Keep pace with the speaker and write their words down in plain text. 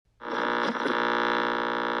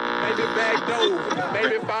Maybe back door,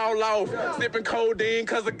 maybe fall off. Sipping codeine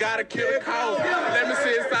cause I gotta kill a cough. Let me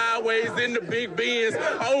sit sideways in the big Benz.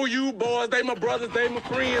 Oh, you boys, they my brothers, they my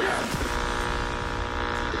friends.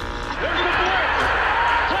 There's the blitz.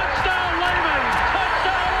 Touchdown, Lehman.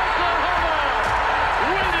 Touchdown, Oklahoma.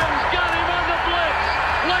 Williams got him on the blitz.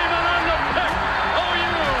 Lehman on the pick.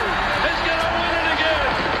 OU is going to win it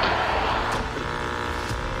again.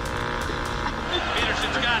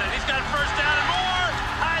 Peterson's got it. He's got first down and more.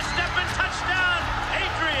 High stepping touchdown.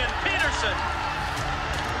 Adrian Peterson.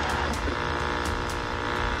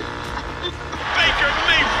 Baker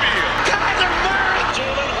Mayfield. Kyler Murray.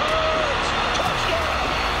 Jalen Hurts. Touchdown.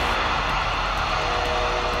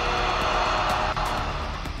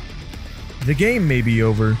 The game may be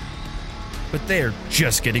over, but they're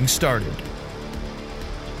just getting started.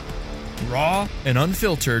 Raw and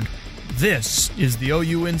unfiltered, this is the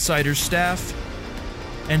OU Insider staff,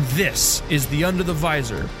 and this is the Under the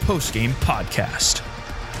Visor postgame podcast.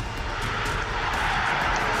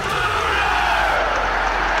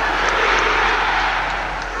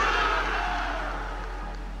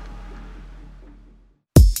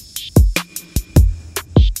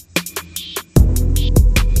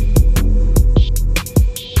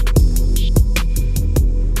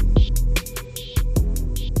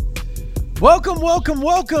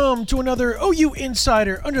 Welcome to another OU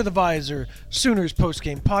Insider Under the Visor Sooners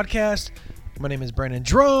postgame podcast. My name is Brandon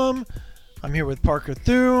Drum. I'm here with Parker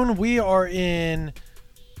Thune. We are in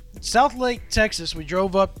South Lake, Texas. We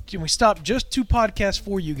drove up and we stopped just to podcast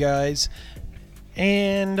for you guys.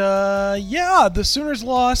 And the Sooners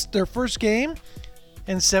lost their first game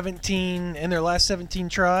in their last 17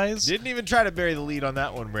 tries. Didn't even try to bury the lead on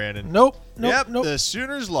that one, Brandon. Nope. The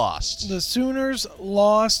Sooners lost. The Sooners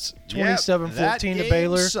lost 27-14 to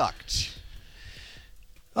Baylor. Sucked.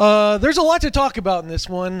 There's a lot to talk about in this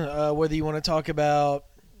one, whether you want to talk about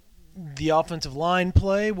the offensive line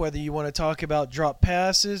play, whether you want to talk about drop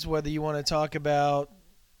passes, whether you want to talk about,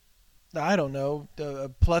 I don't know, a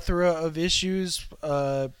plethora of issues.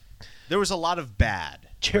 There was a lot of bad.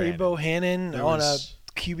 Jerry Bohannon on a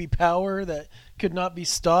QB power that could not be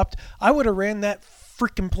stopped. I would have ran that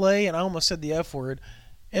freaking play, and I almost said the F word,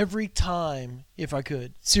 every time if I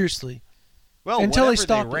could. Seriously. Well, until whenever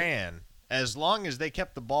they ran, as long as they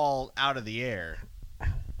kept the ball out of the air,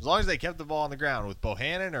 as long as they kept the ball on the ground with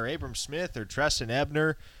Bohannon or Abram Smith or Treston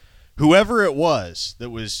Ebner, whoever it was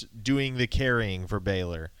that was doing the carrying for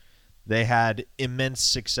Baylor, they had immense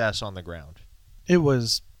success on the ground. It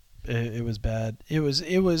was bad. It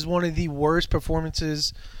was one of the worst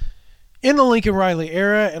performances in the Lincoln Riley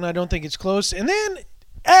era, and I don't think it's close. And then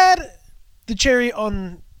add the cherry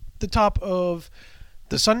on the top of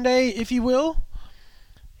the sundae, if you will,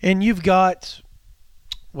 and you've got,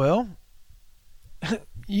 well,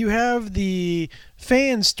 you have the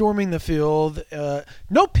fans storming the field.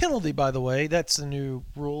 No penalty, by the way. That's the new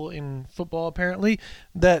rule in football, apparently,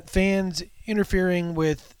 that fans interfering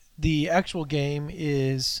with the actual game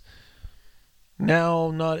is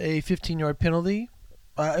now not a 15-yard penalty.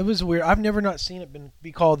 It was weird. I've never not seen it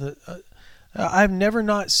be called. I've never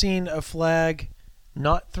not seen a flag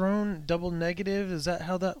not thrown double negative. Is that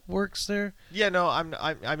how that works there? Yeah, no,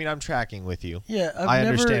 I'm tracking with you. Yeah, I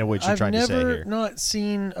understand what you're trying to say here. I've never not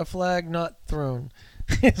seen a flag not thrown.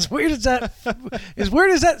 As weird as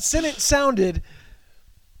that sentence sounded,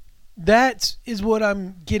 that is what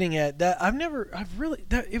I'm getting at.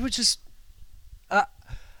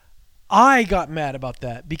 I got mad about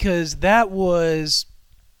that because that was,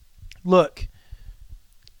 look,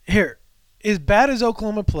 here, as bad as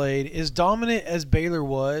Oklahoma played, as dominant as Baylor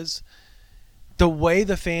was, the way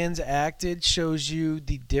the fans acted shows you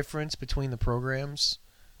the difference between the programs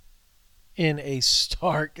in a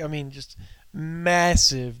stark, just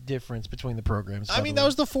massive difference between the programs. That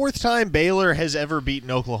was the fourth time Baylor has ever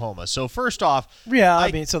beaten Oklahoma. So first off,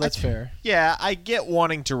 so that's fair. Yeah, I get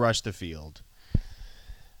wanting to rush the field.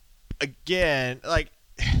 Again,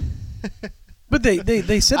 but they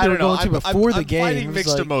said they were going to before the game. I'm fighting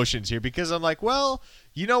mixed emotions here because I'm like, well,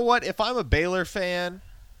 you know what? If I'm a Baylor fan,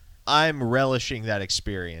 I'm relishing that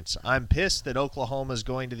experience. I'm pissed that Oklahoma's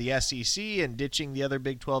going to the SEC and ditching the other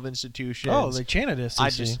Big 12 institutions. Oh, they chanted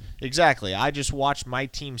SEC. I just watched my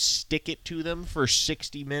team stick it to them for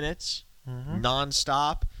 60 minutes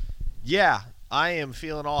nonstop. Yeah, I am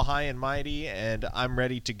feeling all high and mighty, and I'm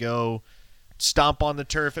ready to go stomp on the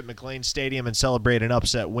turf at McLean Stadium and celebrate an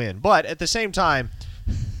upset win. But at the same time,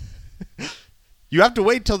 you have to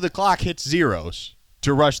wait till the clock hits zeros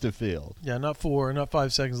to rush the field. Yeah, not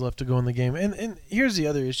 5 seconds left to go in the game. And here's the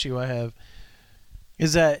other issue I have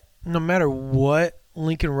is that no matter what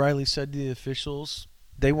Lincoln Riley said to the officials,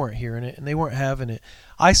 they weren't hearing it and they weren't having it.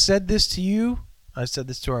 I said this to you. I said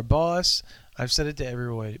this to our boss. I've said it to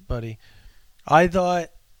everybody. I thought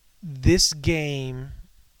this game,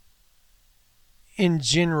 in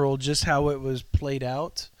general, just how it was played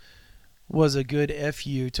out, was a good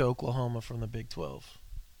FU to Oklahoma from the Big 12.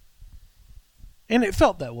 And it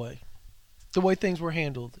felt that way. The way things were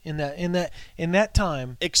handled in that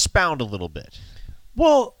time. Expound a little bit.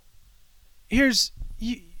 Well,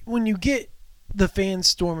 when you get the fans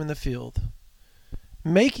storming the field,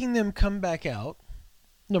 making them come back out,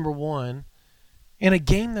 number one, in a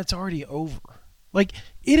game that's already over. Like,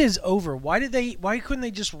 it is over. Why couldn't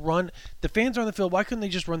they just run? The fans are on the field. Why couldn't they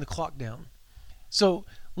just run the clock down? So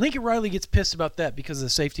Lincoln Riley gets pissed about that because of the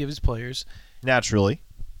safety of his players. Naturally,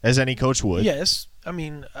 as any coach would. Yes. I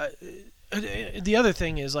mean, the other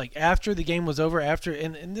thing is, like, after the game was over, and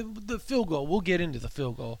the field goal, we'll get into the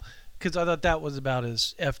field goal, because I thought that was about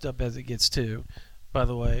as effed up as it gets, too, by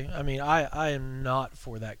the way. I mean, I am not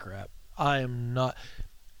for that crap. I am not.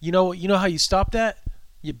 You know how you stop that?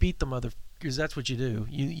 You beat the motherfuckers. That's what you do.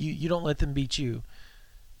 You don't let them beat you.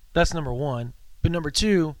 That's number one. But number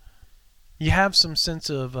two, you have some sense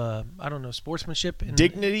of, sportsmanship. And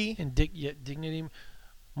dignity. Dignity,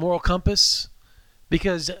 moral compass.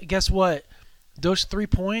 Because guess what? Those 3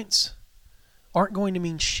 points aren't going to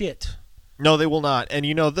mean shit. No, they will not. And,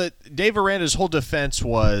 Dave Aranda's whole defense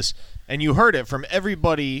was, and you heard it from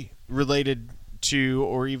everybody related to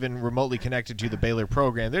or even remotely connected to the Baylor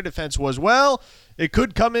program, their defense was, well, it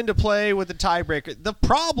could come into play with the tiebreaker. The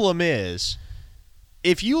problem is,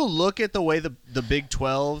 if you look at the way the Big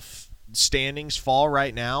 12 standings fall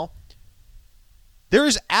right now, there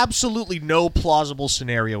is absolutely no plausible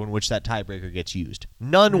scenario in which that tiebreaker gets used.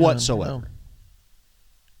 None whatsoever.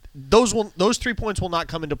 No. Those 3 points will not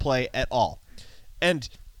come into play at all. And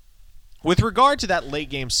with regard to that late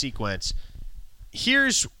game sequence,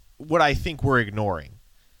 here's what I think we're ignoring.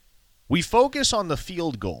 We focus on the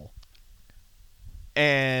field goal,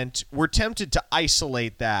 and we're tempted to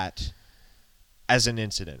isolate that as an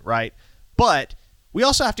incident, right? But we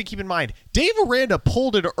also have to keep in mind, Dave Aranda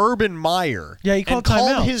pulled an Urban Meyer he and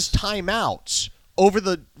called his timeouts over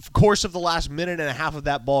the course of the last minute and a half of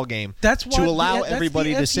that ball game to allow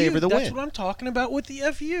everybody to savor the win. That's what I'm talking about with the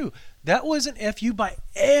FU. That was an FU by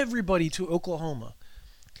everybody to Oklahoma.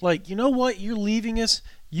 Like, you know what? You're leaving us.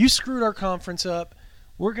 You screwed our conference up.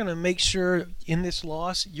 We're going to make sure in this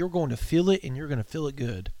loss you're going to feel it, and you're going to feel it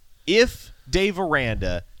good. If Dave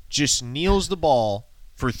Aranda just kneels the ball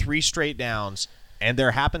for 3 straight downs and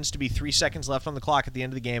there happens to be 3 seconds left on the clock at the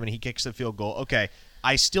end of the game and he kicks the field goal, okay,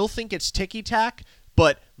 I still think it's ticky-tack,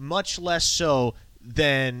 but much less so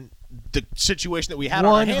than the situation that we had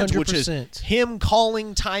on our hands, which is him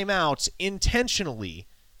calling timeouts intentionally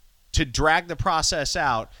to drag the process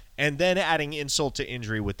out and then adding insult to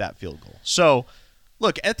injury with that field goal. So,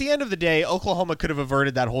 look, at the end of the day, Oklahoma could have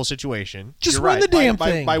averted that whole situation. Just win the damn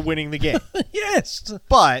thing. By winning the game. Yes.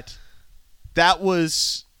 But that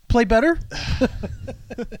was... Play better?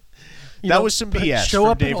 That was some BS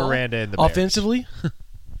from Dave Aranda and the Bears. Offensively?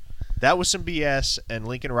 That was some BS, and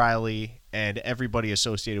Lincoln Riley and everybody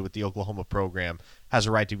associated with the Oklahoma program has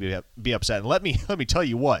a right to be upset. And let me tell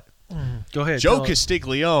you what. Go ahead. Joe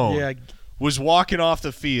Castiglione was walking off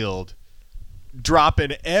the field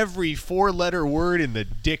dropping every 4-letter word in the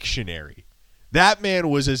dictionary. That man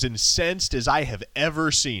was as incensed as I have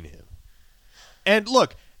ever seen him. And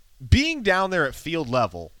look, being down there at field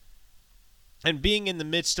level and being in the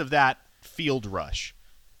midst of that field rush,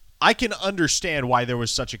 I can understand why there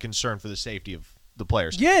was such a concern for the safety of the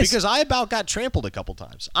players. Yes. Because I about got trampled a couple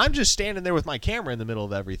times. I'm just standing there with my camera in the middle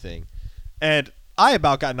of everything, and I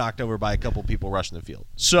about got knocked over by a couple people rushing the field.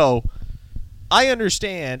 So I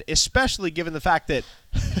understand, especially given the fact that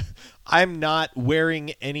I'm not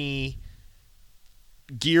wearing any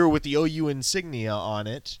gear with the OU insignia on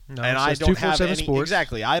it, no, and I don't have any sports.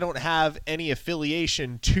 Exactly. I don't have any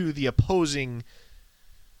affiliation to the opposing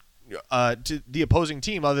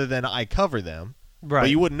team other than I cover them. Right. But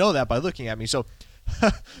you wouldn't know that by looking at me. So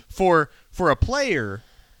for a player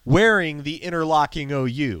wearing the interlocking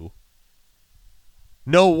OU,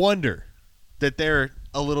 no wonder that they're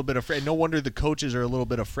a little bit afraid. No wonder the coaches are a little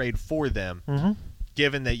bit afraid for them,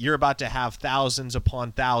 given that you're about to have thousands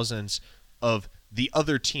upon thousands of the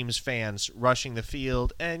other team's fans rushing the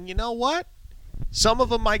field. And you know what? Some of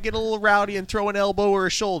them might get a little rowdy and throw an elbow or a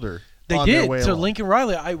shoulder. They did. So Lincoln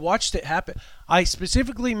Riley, I watched it happen. I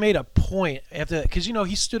specifically made a point after that because,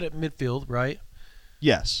 he stood at midfield, right?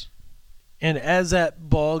 Yes. And as that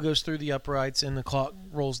ball goes through the uprights and the clock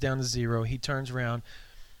rolls down to 0, he turns around.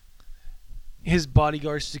 His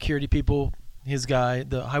bodyguard, security people, his guy,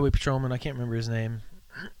 the highway patrolman, I can't remember his name.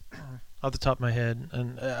 off the top of my head,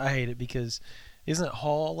 and I hate it because isn't it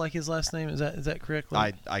Hall like his last name? Is that correct?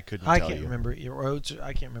 Like, I couldn't I tell can't you. remember. Rhodes,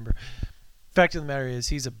 I can't remember. Fact of the matter is,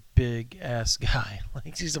 he's a big ass guy.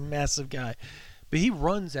 Like, he's a massive guy, but he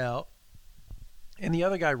runs out, and the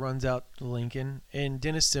other guy runs out to Lincoln, and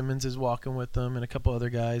Dennis Simmons is walking with them, and a couple other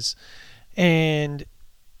guys, and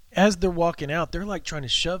as they're walking out, they're like trying to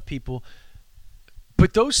shove people,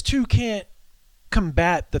 but those two can't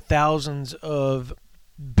combat the thousands of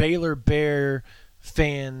Baylor Bear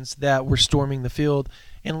fans that were storming the field,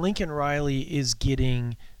 and Lincoln Riley is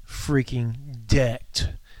getting freaking decked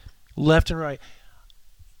left and right.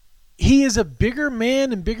 He is a bigger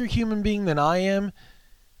man and bigger human being than I am,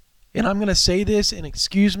 and I'm going to say this, and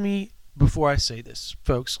excuse me before I say this,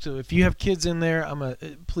 folks. So if you have kids in there,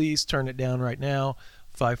 please turn it down right now.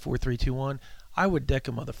 5, 4, 3, 2, 1. I would deck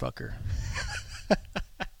a motherfucker.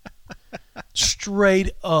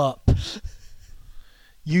 Straight up.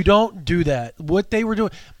 You don't do that. What they were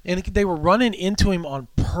doing, and they were running into him on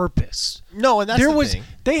purpose. No, and that's the thing.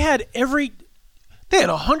 They had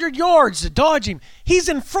 100 yards to dodge him. He's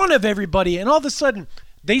in front of everybody, and all of a sudden,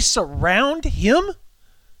 they surround him?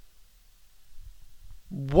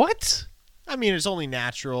 What? I mean, it's only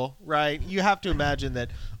natural, right? You have to imagine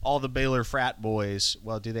that all the Baylor frat boys,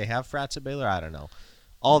 well, do they have frats at Baylor? I don't know.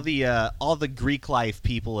 All the Greek life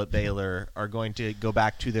people at Baylor are going to go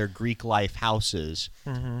back to their Greek life houses,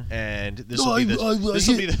 and this will be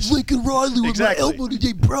the Lincoln Riley with my elbow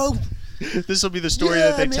today, bro. This will be the story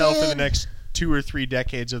that they tell for the next 2 or 3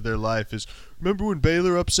 decades of their life. Is remember when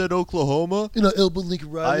Baylor upset Oklahoma? And I elbowed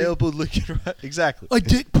Lincoln Riley. Exactly. I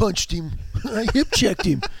dick punched him. I hip checked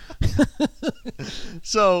him.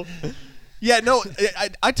 So, yeah, no.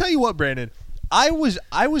 I tell you what, Brandon. I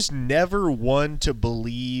was never one to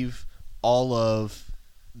believe all of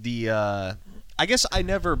the. I guess I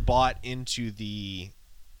never bought into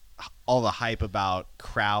all the hype about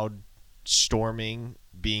crowd storming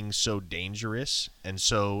being so dangerous and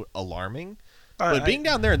so alarming. But being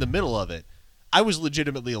down there in the middle of it, I was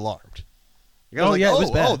legitimately alarmed. I was it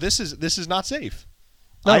was bad. Oh, this is not safe.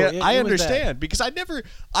 No, I it understand because I'd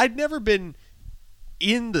never been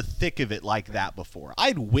in the thick of it like that before.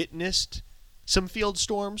 I'd witnessed some field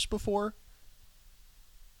storms before,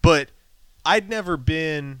 but I'd never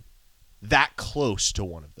been that close to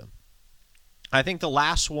one of them. I think the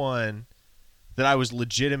last one that I was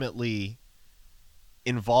legitimately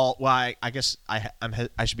involved. Well, I guess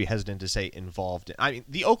I should be hesitant to say involved in. I mean,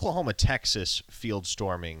 the Oklahoma-Texas field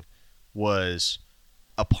storming was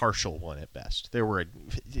a partial one at best. There were a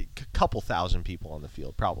couple thousand people on the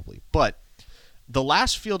field, probably, but the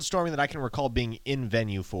last field storming that I can recall being in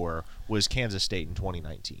venue for was Kansas State in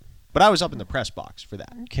 2019. But I was up in the press box for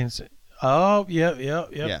that. Kansas. Oh, yeah.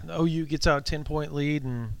 Yeah. OU gets out a 10-point lead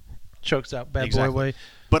and chokes out bad Exactly. boy way.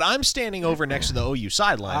 But I'm standing over next to the OU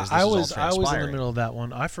sideline. I was in the middle of that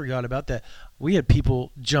one. I forgot about that. We had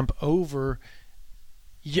people jump over.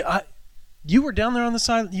 Yeah, you were down there on the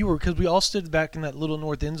side. You were, because we all stood back in that little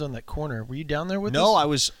north end zone, that corner. Were you down there with us? No, I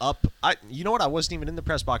was up. You know what? I wasn't even in the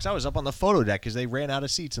press box. I was up on the photo deck because they ran out of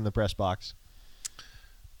seats in the press box.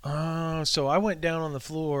 So I went down on the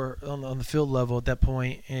floor on the field level at that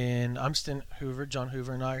point, and I'm standing. John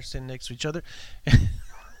Hoover and I are standing next to each other.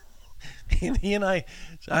 And he and I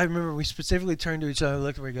remember we specifically turned to each other,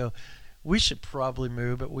 looked, and we go, we should probably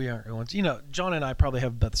move, but we aren't going to. You know, John and I probably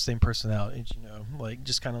have about the same personality, you know, like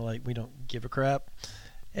just kind of like we don't give a crap.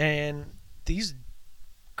 And these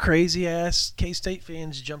crazy-ass K-State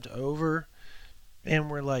fans jumped over and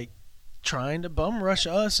were like trying to bum rush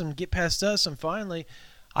us and get past us. And finally,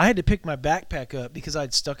 I had to pick my backpack up because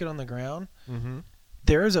I'd stuck it on the ground. Mm-hmm.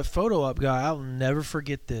 There's a photo op guy. I'll never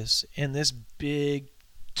forget this. And this big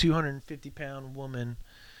 250-pound woman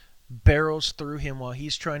barrels through him while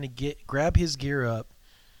he's trying to grab his gear up,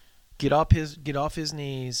 get off his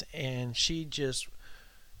knees, and she just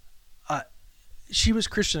she was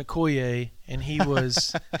Christian Okoye, and he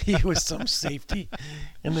was some safety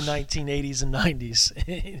in the 1980s and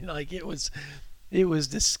 90s. Like it was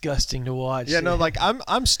disgusting to watch. Yeah, no, like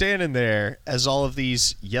I'm standing there as all of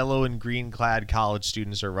these yellow and green clad college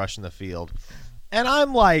students are rushing the field, and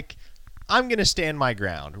I'm like, I'm going to stand my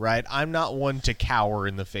ground, right? I'm not one to cower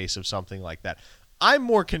in the face of something like that. I'm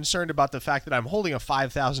more concerned about the fact that I'm holding a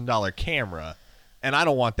 $5,000 camera, and I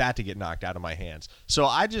don't want that to get knocked out of my hands. So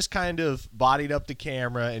I just kind of bodied up the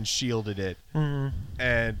camera and shielded it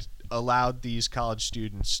and allowed these college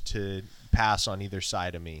students to pass on either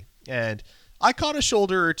side of me. And I caught a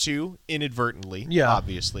shoulder or two inadvertently,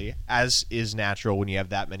 obviously, as is natural when you have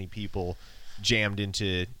that many people jammed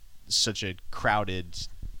into such a crowded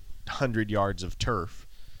 100 yards of turf.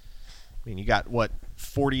 I mean, you got, 5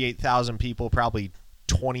 48,000 people, probably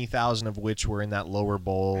 20,000 of which were in that lower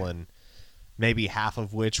bowl, and maybe half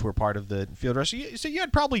of which were part of the field rush. So you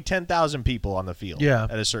had probably 10,000 people on the field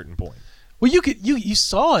at a certain point. Well, you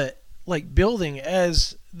saw it like building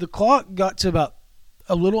as the clock got to about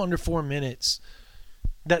a little under 4 minutes.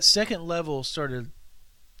 That second level started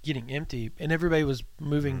getting empty, and everybody was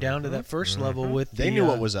moving down to that first level with. They knew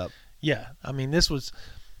what was up. Yeah, I mean this was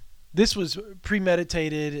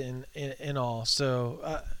premeditated and all.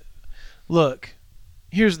 So, look,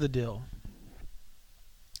 here's the deal.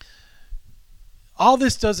 All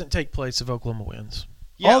this doesn't take place if Oklahoma wins.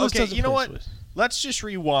 Yeah, all this okay, doesn't you know place what? with- Let's just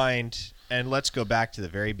rewind and let's go back to the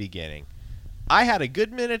very beginning. I had a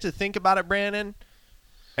good minute to think about it, Brandon,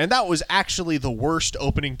 and that was actually the worst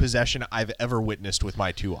opening possession I've ever witnessed with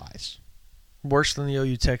my two eyes. Worse than the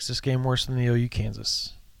OU Texas game, worse than the OU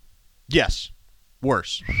Kansas. Yes,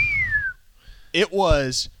 worse. It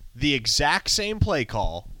was the exact same play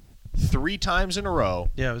call 3 times in a row,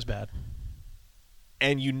 Yeah, it was bad.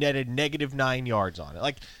 and you netted -9 yards on it.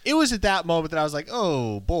 Like, it was at that moment that I was like,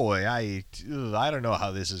 oh, boy, I don't know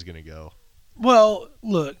how this is going to go. Well,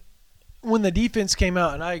 look, when the defense came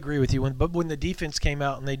out, and I agree with you, but when the defense came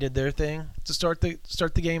out and they did their thing to start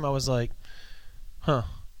the game, I was like, huh.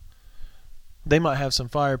 They might have some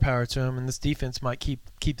firepower to them, and this defense might keep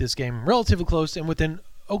this game relatively close and within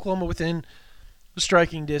Oklahoma within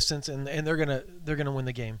striking distance, and they're gonna win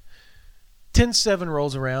the game. 10-7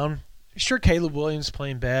 rolls around. Sure, Caleb Williams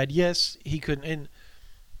playing bad. Yes, he couldn't. And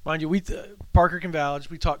mind you, Parker can vouch.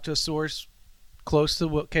 We talked to a source close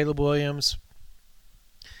to Caleb Williams.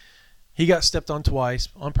 He got stepped on twice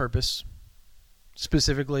on purpose,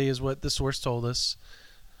 specifically is what the source told us.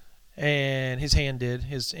 And his hand did,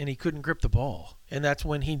 and he couldn't grip the ball. And that's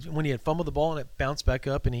when he had fumbled the ball and it bounced back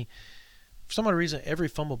up. And for some odd reason, every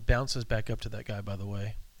fumble bounces back up to that guy, by the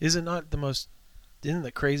way. Isn't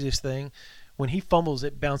the craziest thing? When he fumbles,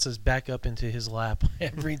 it bounces back up into his lap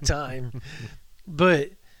every time.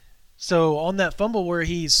 But so on that fumble where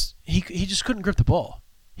he just couldn't grip the ball.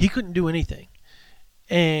 He couldn't do anything.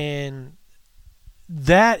 And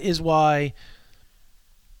that is why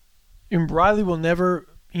Riley will never,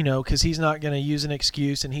 because he's not going to use an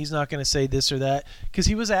excuse and he's not going to say this or that. Because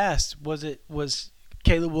he was asked, was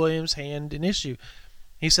Caleb Williams' hand an issue?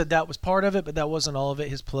 He said that was part of it, but that wasn't all of it.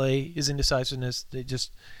 His play, his indecisiveness, it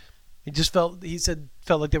just felt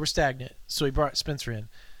like they were stagnant. So he brought Spencer in.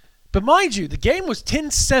 But mind you, the game was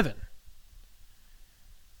 10-7.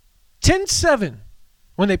 10-7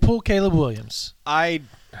 when they pulled Caleb Williams.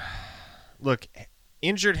 Look,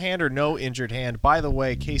 injured hand or no injured hand. By the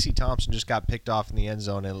way, Casey Thompson just got picked off in the end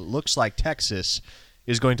zone, and it looks like Texas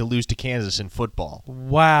is going to lose to Kansas in football.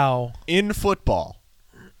 Wow. In football.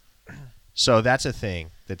 So that's a thing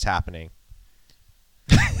that's happening.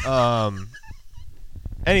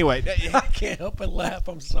 Anyway. I can't help but laugh.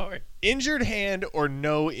 I'm sorry. Injured hand or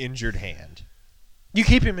no injured hand. You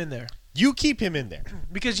keep him in there. You keep him in there.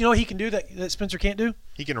 Because you know what he can do that Spencer can't do?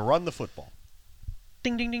 He can run the football.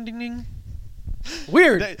 Ding, ding, ding, ding, ding.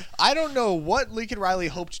 Weird. I don't know what Lincoln Riley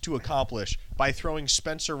hoped to accomplish by throwing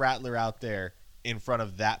Spencer Rattler out there in front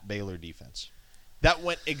of that Baylor defense. That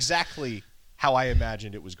went exactly how I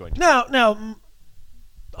imagined it was going to. Now,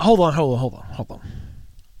 hold on.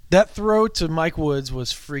 That throw to Mike Woods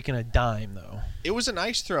was freaking a dime, though. It was a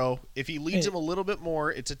nice throw. If he leads him a little bit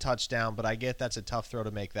more, it's a touchdown, but I get that's a tough throw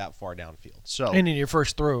to make that far downfield. So, and in your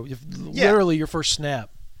first throw, literally your first snap.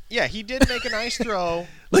 Yeah, he did make a nice throw.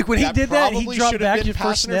 Like when he did that, he dropped back your pass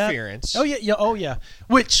first snap. Interference. Oh yeah.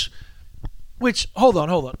 Which hold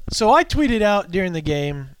on. So I tweeted out during the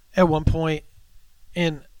game at one point,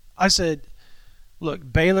 and I said,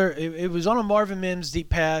 "Look, Baylor. It was on a Marvin Mims deep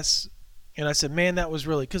pass." And I said, man, that was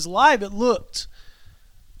really – because live it looked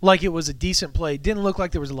like it was a decent play. It didn't look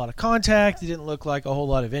like there was a lot of contact. It didn't look like a whole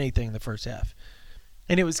lot of anything in the first half.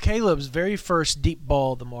 And it was Caleb's very first deep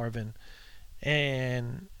ball to Marvin.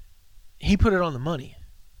 And he put it on the money.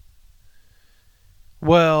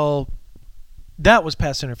 Well, that was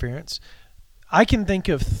pass interference. I can think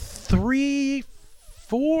of 3-4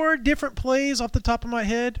 different plays off the top of my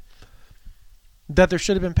head that there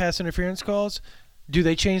should have been pass interference calls. Do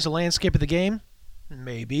they change the landscape of the game?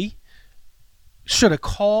 Maybe. Should a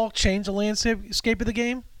call change the landscape of the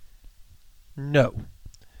game? No.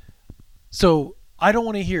 So I don't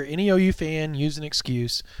want to hear any OU fan use an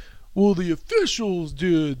excuse. Well, the officials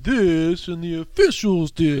did this and the officials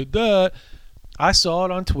did that. I saw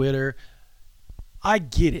it on Twitter. I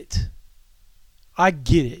get it.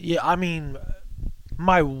 Yeah, I mean,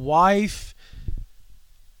 my wife,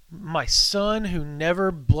 my son, who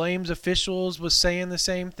never blames officials, was saying the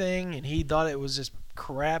same thing, and he thought it was just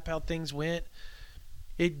crap how things went.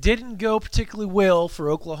 It didn't go particularly well for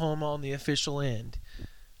Oklahoma on the official end.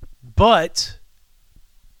 But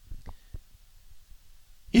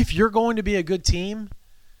if you're going to be a good team,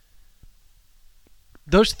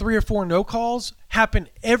 those 3 or 4 no calls happen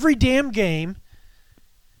every damn game,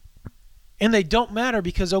 and they don't matter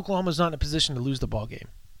because Oklahoma's not in a position to lose the ball game.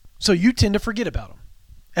 So you tend to forget about them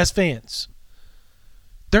as fans.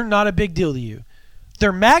 They're not a big deal to you.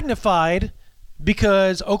 They're magnified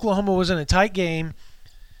because Oklahoma was in a tight game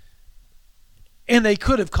and they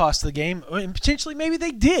could have cost the game, and potentially maybe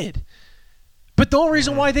they did. But the only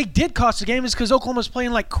reason why they did cost the game is because Oklahoma's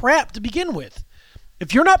playing like crap to begin with.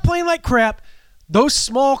 If you're not playing like crap, those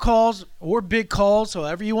small calls or big calls,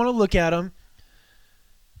 however you want to look at them,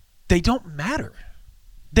 they don't matter.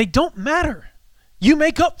 They don't matter. You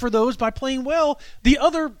make up for those by playing well the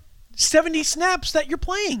other 70 snaps that you're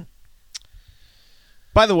playing.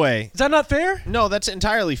 By the way, Is that not fair? no, that's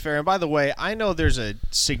entirely fair. And by the way, I know there's a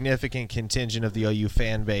significant contingent of the OU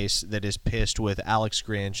fan base that is pissed with Alex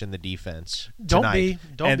Grinch and the defense Don't tonight. be.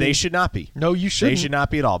 Don't and be. they should not be. No, you shouldn't. They should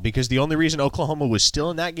not be at all, because the only reason Oklahoma was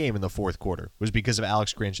still in that game in the fourth quarter was because of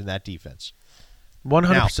Alex Grinch and that defense.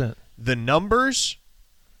 100%. Now, the numbers,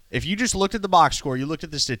 if you just looked at the box score, you looked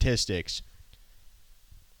at the statistics,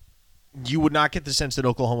 you would not get the sense that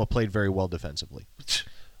Oklahoma played very well defensively.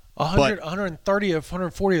 130 of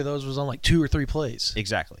 140 of those was on like 2 or 3 plays.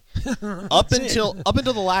 Exactly. up until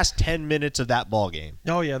the last 10 minutes of that ball game.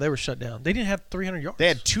 Oh yeah, they were shut down. They didn't have 300 yards. They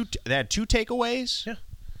had two takeaways. Yeah.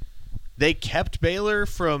 They kept Baylor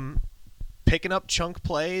from picking up chunk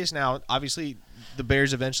plays. Now, obviously, the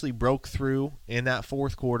Bears eventually broke through in that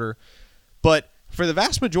fourth quarter, but for the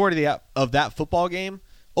vast majority of that football game,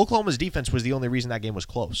 Oklahoma's defense was the only reason that game was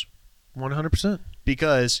close. 100%.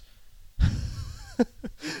 Because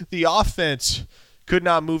the offense could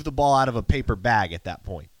not move the ball out of a paper bag at that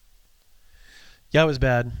point. Yeah, it was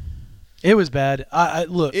bad. It was bad.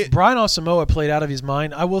 Look, Brian Asamoah played out of his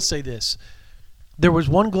mind. I will say this. There was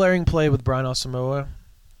one glaring play with Brian Asamoah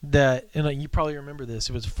that, and you probably remember this,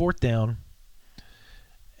 it was 4th down,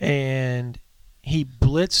 and he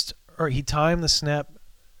blitzed, or he timed the snap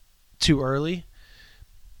too early.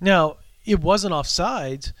 Now, it wasn't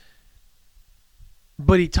offsides,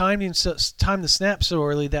 but he timed the snap so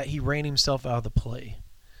early that he ran himself out of the play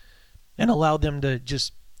and allowed them to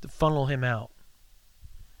just funnel him out.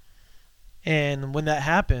 And when that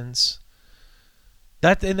happens,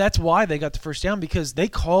 that's why they got the first down, because they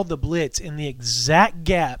called the blitz in the exact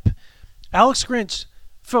gap. Alex Grinch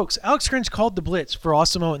called the blitz for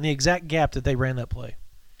Asamoah in the exact gap that they ran that play.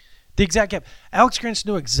 The exact gap. Alex Grinch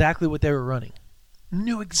knew exactly what they were running.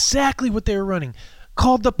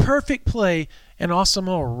 Called the perfect play, and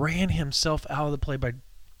Asamoah ran himself out of the play by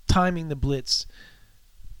timing the blitz.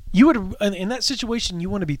 You would, in that situation, you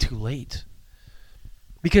want to be too late,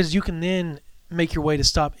 because you can then make your way to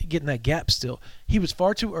stop getting that gap still. He was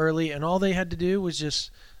far too early, and all they had to do was just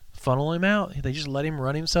funnel him out. They just let him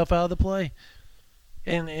run himself out of the play.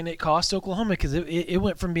 And it cost Oklahoma, because it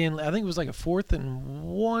went from being, I think it was like a 4th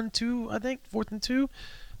and 2,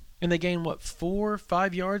 and they gained, 4 or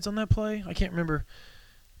 5 yards on that play? I can't remember.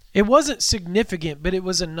 It wasn't significant, but it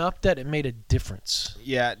was enough that it made a difference.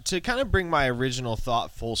 Yeah, to kind of bring my original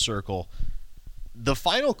thought full circle, the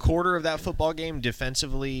final quarter of that football game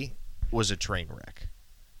defensively was a train wreck.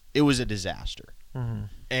 It was a disaster. Mm-hmm.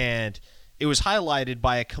 And it was highlighted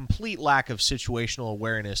by a complete lack of situational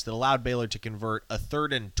awareness that allowed Baylor to convert a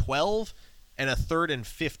 3rd and 12 and a 3rd and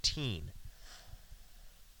 15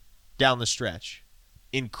 down the stretch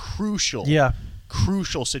in crucial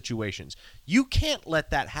situations. You can't let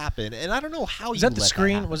that happen, and I don't know how Was you that the let screen?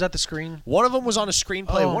 that happen. Was that the screen? One of them was on a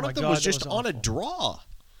screenplay. Oh One my of them God, was that just was on a awful. draw,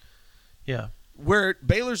 Yeah. where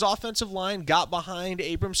Baylor's offensive line got behind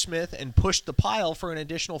Abram Smith and pushed the pile for an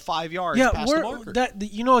additional 5 yards past the marker.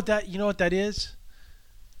 You know what that is?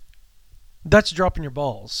 That's dropping your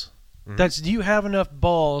balls. Mm-hmm. Do you have enough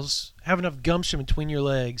balls, have enough gumption between your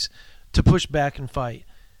legs to push back and fight?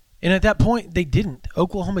 And at that point, they didn't.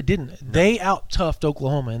 Oklahoma didn't. No. They out-toughed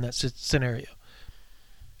Oklahoma in that scenario.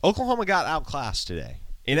 Oklahoma got outclassed today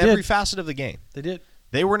in They did. every facet of the game. They did.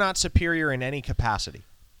 They were not superior in any capacity.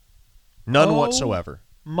 None whatsoever.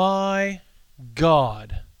 My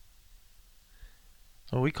God.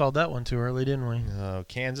 Well, we called that one too early, didn't we?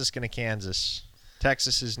 Kansas going to Kansas.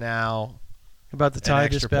 Texas is now About to tie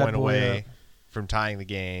an this extra bad point boy away up. from tying the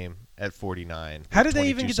game at 49. How with did they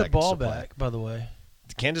even 22 get the seconds ball to play. back, by the way?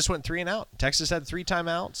 Kansas went 3 and out. Texas had 3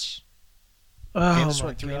 timeouts. Oh, Kansas my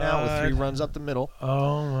went 3 and out with 3 God. runs up the middle.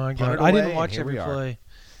 Oh, my God. 100 I didn't away, watch and here every we are. play.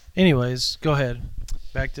 Anyways, go ahead.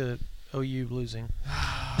 Back to OU losing.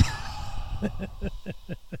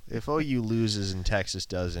 If OU loses and Texas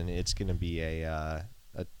doesn't, it's going to be a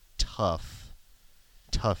tough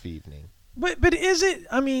evening. But is it?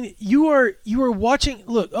 I mean, you are watching.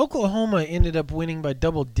 Look, Oklahoma ended up winning by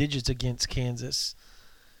double digits against Kansas,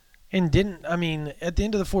 and didn't. I mean, at the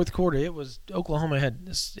end of the fourth quarter, it was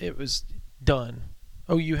it was done.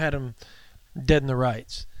 OU had them dead in the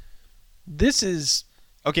rights. This is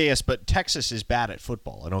Okay, yes, but Texas is bad at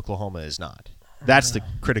football and Oklahoma is not. That's the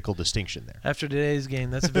critical distinction there. after today's game.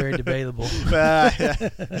 That's very debatable.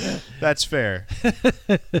 That's fair.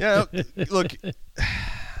 Look,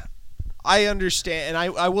 I understand,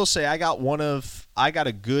 and I will say I got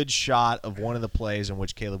a good shot of one of the plays in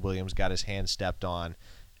which Caleb Williams got his hand stepped on,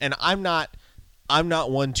 and I'm not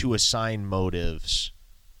one to assign motives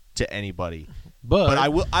to anybody, but I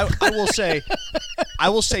will say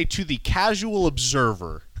to the casual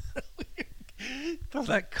observer, throw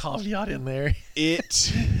that caveat in there.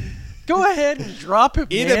 it Go ahead and drop it,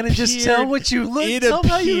 man, and just tell what you look. Tell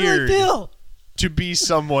how you really feel. to be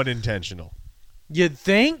somewhat intentional. You'd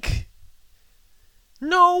think?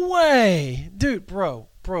 No way. Dude, bro.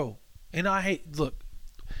 And I hate, look,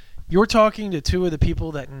 you're talking to two of the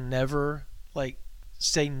people that never,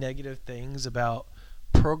 say negative things about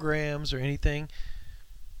programs or anything.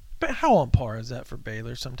 But how on par is that for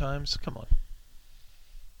Baylor sometimes? Come on.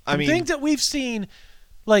 I mean, things that we've seen,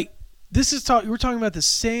 we're talking about the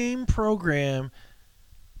same program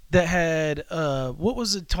that had, what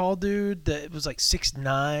was the tall dude that was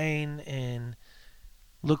 6'9" and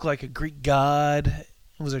looked like a Greek god?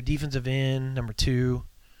 It was our defensive end, number 2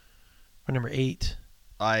 or number 8.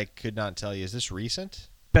 I could not tell you. Is this recent?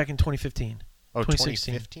 Back in 2015. Oh,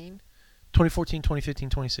 2016. 2015? 2014, 2015,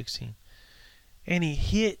 2016. And he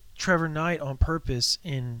hit Trevor Knight on purpose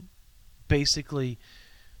and basically,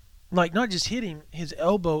 not just hit him, his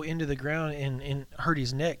elbow into the ground and hurt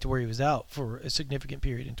his neck to where he was out for a significant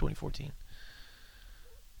period in 2014.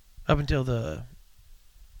 Up until the...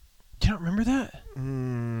 Do you not remember that?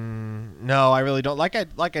 No, I really don't. Like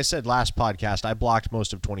I said last podcast, I blocked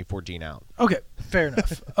most of 2014 out. Okay, fair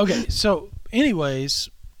enough. Okay, so anyways,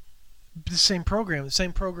 the same program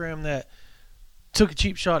that took a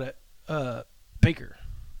cheap shot at Baker.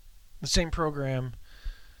 The same program.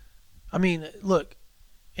 I mean, look,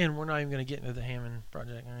 and we're not even going to get into the Hammond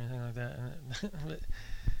project or anything like that. But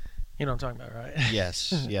you know what I'm talking about, right?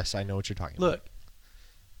 Yes, I know what you're talking about. Look,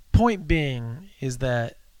 point being is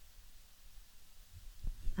that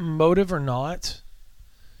motive or not,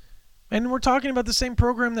 and we're talking about the same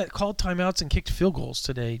program that called timeouts and kicked field goals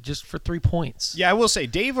today just for 3 points. Yeah, I will say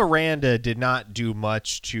Dave Aranda did not do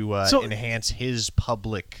much to enhance his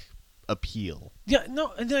public appeal. Yeah,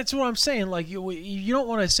 no, and that's what I'm saying. You don't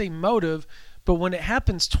want to say motive, but when it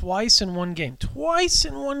happens twice in one game,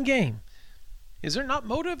 is there not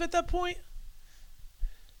motive at that point?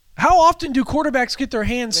 How often do quarterbacks get their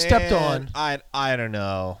hands stepped on? I don't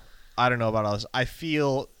know. I don't know about all this.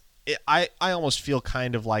 I almost feel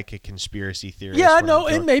kind of like a conspiracy theorist. Yeah, no,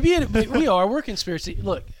 and maybe we are. We're conspiracy.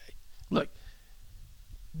 Look.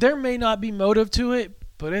 There may not be motive to it,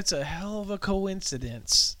 but it's a hell of a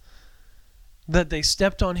coincidence that they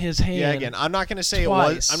stepped on his hand. Yeah, again, I'm not going to say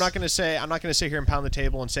twice. it was. I'm not going to sit here and pound the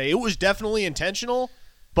table and say it was definitely intentional,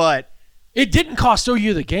 but it didn't cost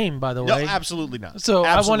OU the game, by the way. No, absolutely not. So absolutely.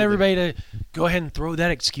 I want everybody to go ahead and throw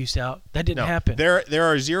that excuse out. That didn't happen. There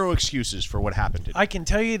are zero excuses for what happened today. I can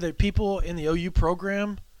tell you that people in the OU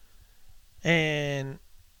program and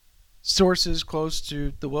sources close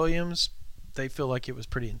to the Williams, they feel like it was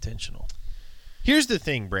pretty intentional. Here's the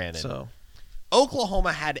thing, Brandon. So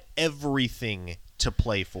Oklahoma had everything to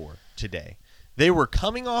play for today. They were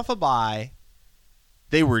coming off a bye.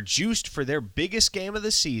 They were juiced for their biggest game of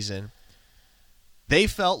the season. They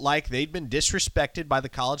felt like they'd been disrespected by the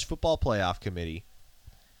College Football Playoff Committee.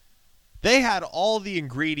 They had all the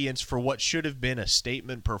ingredients for what should have been a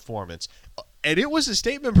statement performance. And it was a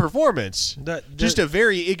statement performance, just a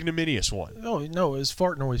very ignominious one. No, it was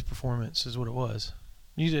fart noise performance is what it was.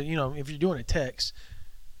 You know, if you're doing a text,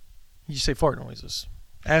 you say fart noises.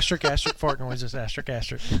 Asterisk, asterisk, fart noises, asterisk,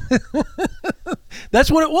 asterisk. That's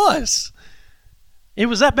what it was. It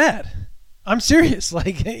was that bad. I'm serious.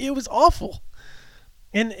 It was awful.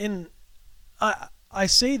 And I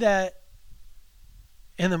say that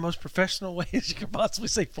in the most professional way as you can possibly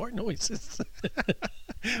say fart noises,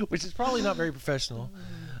 which is probably not very professional.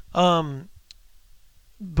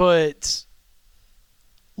 But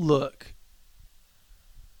look,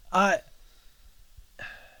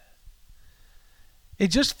 it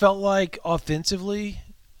just felt like offensively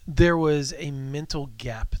there was a mental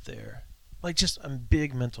gap there, just a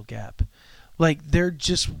big mental gap. They're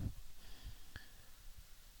just.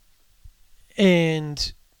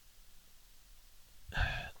 And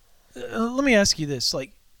let me ask you this: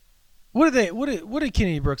 like, what did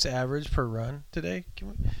Kennedy Brooks average per run today?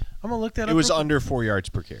 I'm gonna look that up. It was real quick. under 4 yards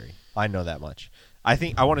per carry. I know that much. I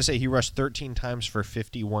want to say he rushed 13 times for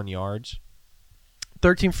 51 yards.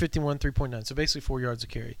 13, 51, 3.9. So basically 4 yards a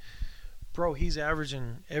carry. Bro, he's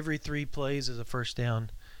averaging every 3 plays as a first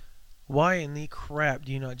down. Why in the crap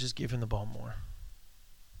do you not just give him the ball more?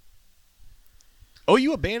 Oh,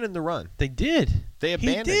 you abandoned the run. They did. They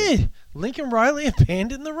abandoned He did. Lincoln Riley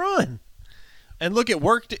abandoned the run. And look, it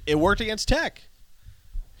worked. It worked against Tech.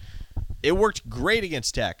 It worked great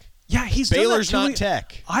against Tech. Yeah, he's Baylor's done that not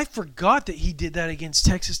Tech. I forgot that he did that against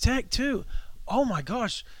Texas Tech too. Oh my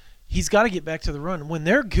gosh, he's got to get back to the run. When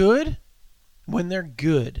they're good,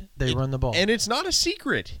 they run the ball. And it's not a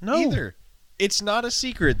secret No. either. It's not a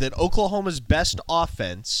secret that Oklahoma's best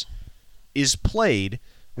offense is played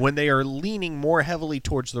when they are leaning more heavily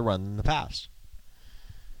towards the run than the pass.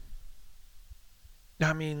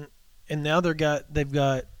 I mean, and now they've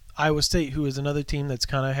got Iowa State, who is another team that's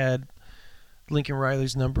kind of had Lincoln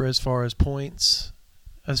Riley's number as far as points,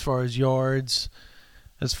 as far as yards,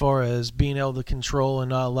 as far as being able to control and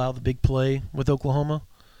not allow the big play with Oklahoma.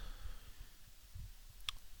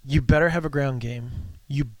 You better have a ground game.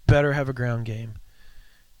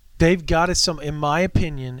 They've got to in my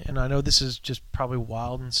opinion, and I know this is just probably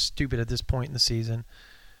wild and stupid at this point in the season,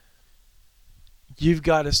 you've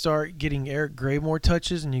got to start getting Eric Gray more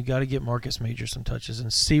touches, and you've got to get Marcus Major some touches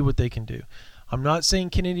and see what they can do. I'm not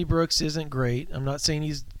saying Kennedy Brooks isn't great. I'm not saying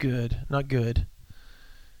he's not good.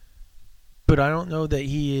 But I don't know that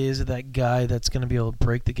he is that guy that's going to be able to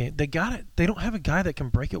break the game. They don't have a guy that can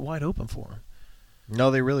break it wide open for him.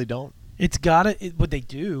 No, they really don't. It's got it. What they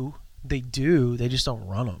do. They just don't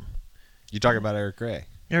run them. You're talking about Eric Gray.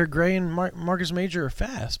 Eric Gray and Marcus Major are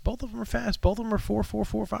fast. Both of them are fast. Both of them are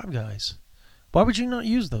 4.5 guys. Why would you not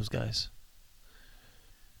use those guys?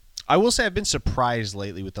 I will say I've been surprised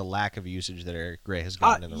lately with the lack of usage that Eric Gray has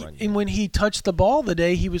gotten in the run game. And when he touched the ball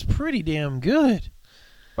today, he was pretty damn good.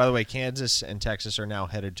 By the way, Kansas and Texas are now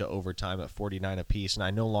headed to overtime at 49 apiece, and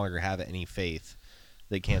I no longer have any faith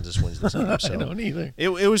that Kansas wins this game. So I don't either. It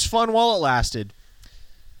was fun while it lasted.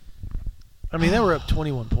 I mean, they were up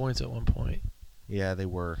 21 points at one point. Yeah, they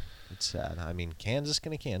were. It's sad. I mean, Kansas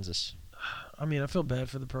gonna Kansas. I mean, I feel bad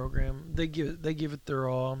for the program. They give it their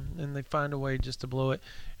all, and they find a way just to blow it.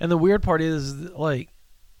 And the weird part is, like,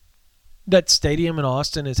 that stadium in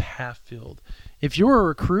Austin is half filled. If you're a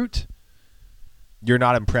recruit, You're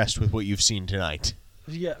not impressed with what you've seen tonight.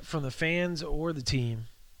 yeah, from the fans or the team,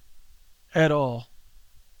 at all.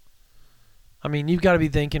 I mean, you've got to be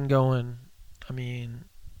thinking,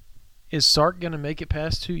 is Sark going to make it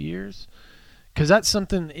past 2 years? Because that's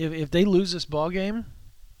something. If they lose this ball game,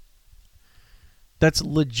 that's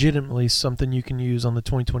legitimately something you can use on the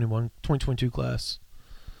 2021-2022 class.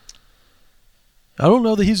 I don't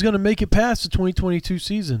know that he's going to make it past the 2022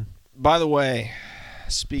 season. By the way,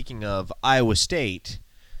 speaking of Iowa State,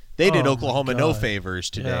 they did Oh, Oklahoma my no God. favors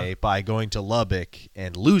today Yeah. by going to Lubbock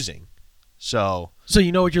and losing. So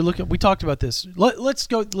you know what you're looking. We talked about this. Let's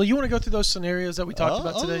go. You want to go through those scenarios that we talked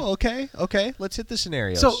about today? Okay. Let's hit the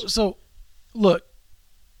scenarios. So, look.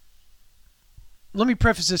 Let me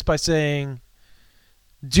preface this by saying,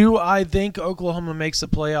 do I think Oklahoma makes the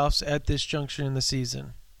playoffs at this juncture in the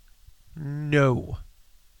season? No.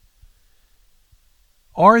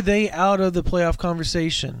 Are they out of the playoff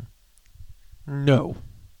conversation? No.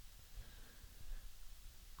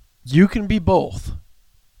 You can be both.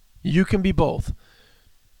 And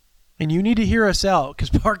you need to hear us out, because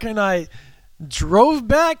Parker and I drove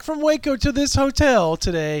back from Waco to this hotel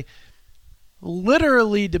today,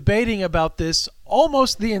 literally debating about this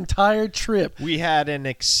almost the entire trip. we had an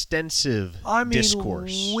extensive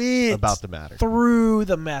discourse went about the matter. through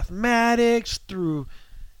the mathematics, through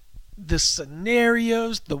the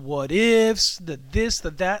scenarios, the what ifs, the this,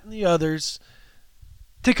 the that, and the others,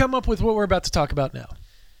 to come up with what we're about to talk about now.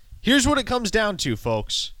 Here's what it comes down to,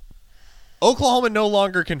 folks. Oklahoma no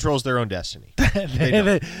longer controls their own destiny. They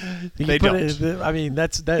don't. They don't. I mean,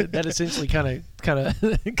 that essentially kind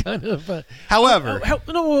of. However,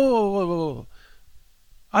 No, whoa.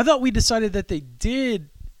 I thought we decided that they did,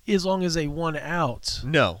 as long as they won out.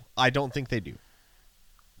 no, I don't think they do.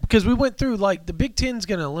 Because we went through, like, the Big Ten's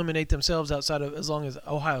going to eliminate themselves outside of, as long as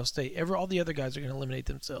Ohio State. All the other guys are going to eliminate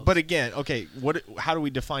themselves. But again, okay, how do we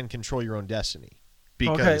define control your own destiny?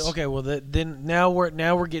 Because okay. Well, then now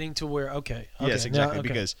we're getting to where yes, exactly. now, okay.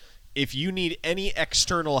 Because if you need any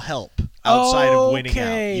external help outside of winning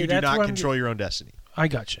out, you do that's not where I'm control your own destiny. I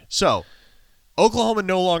got you. So, Oklahoma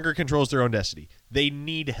no longer controls their own destiny. They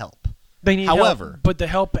need help. They need However- help, but the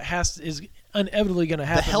help inevitably going to The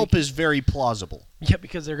happen. help is very plausible. Yeah,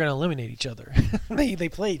 because they're going to eliminate each other. they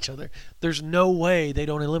play each other. There's no way they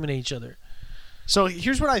don't eliminate each other. So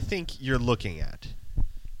here's what I think you're looking at.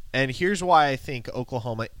 And here's why I think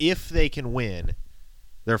Oklahoma, if they can win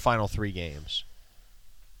their final 3 games,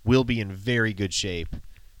 will be in very good shape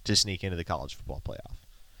to sneak into the college football playoff.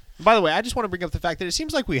 By the way, I just want to bring up the fact that it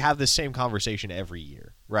seems like we have this same conversation every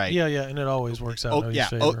year, right? Yeah, and it always works out in OU's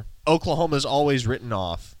favor. Oklahoma's always written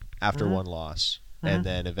off after one loss, and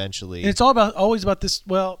then eventually... And it's always about this,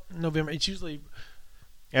 November. It's usually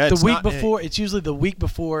the week before. It's usually the week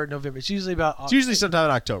before November. It's usually about... It's usually sometime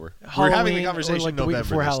in October. Halloween, we're having the conversation like in the week November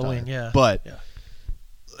before this Halloween, time. yeah. But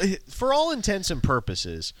yeah. for all intents and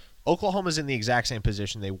purposes, Oklahoma's in the exact same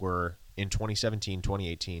position they were in 2017,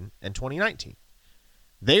 2018, and 2019.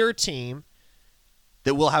 They are a team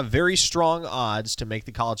that will have very strong odds to make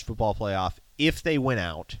the college football playoff if they win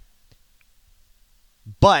out,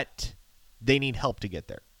 but they need help to get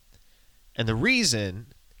there. And the reason,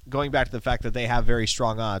 going back to the fact that they have very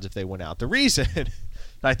strong odds if they win out, the reason that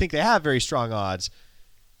I think they have very strong odds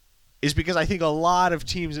is because I think a lot of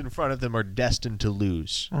teams in front of them are destined to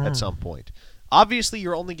lose at some point. Obviously,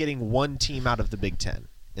 you're only getting one team out of the Big Ten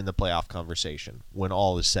in the playoff conversation when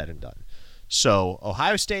all is said and done. So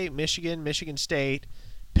Ohio State, Michigan, Michigan State,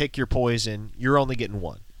 pick your poison. You're only getting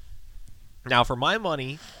one. Now, for my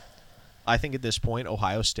money, I think at this point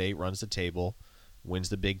Ohio State runs the table, wins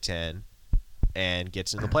the Big Ten, and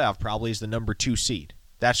gets into the playoff. Probably is the number 2 seed.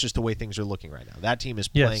 That's just the way things are looking right now. That team is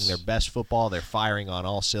playing their best football. They're firing on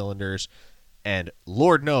all cylinders. And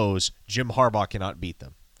Lord knows Jim Harbaugh cannot beat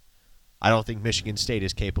them. I don't think Michigan State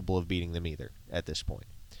is capable of beating them either at this point.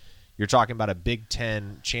 You're talking about a Big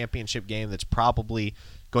Ten championship game that's probably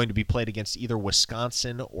going to be played against either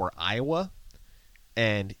Wisconsin or Iowa,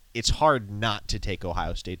 and it's hard not to take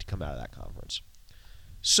Ohio State to come out of that conference.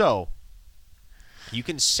 So you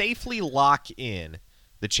can safely lock in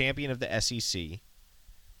the champion of the SEC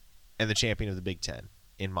and the champion of the Big Ten,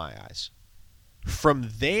 in my eyes. From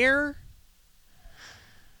there,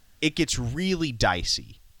 it gets really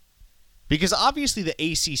dicey. Because obviously the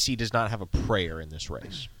ACC does not have a prayer in this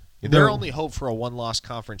race. Their only hope for a one-loss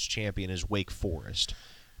conference champion is Wake Forest,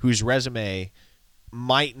 whose resume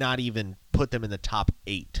might not even put them in the top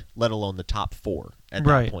 8, let alone the top 4 at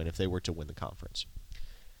that point if they were to win the conference.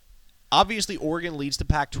 Obviously, Oregon leads the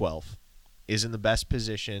Pac-12, is in the best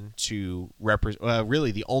position to represent,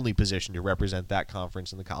 really the only position to represent that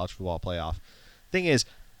conference in the college football playoff. Thing is,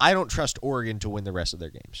 I don't trust Oregon to win the rest of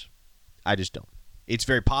their games. I just don't. It's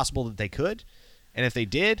very possible that they could, and if they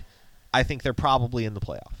did, I think they're probably in the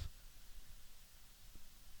playoff.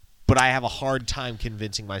 But I have a hard time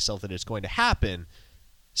convincing myself that it's going to happen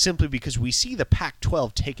simply because we see the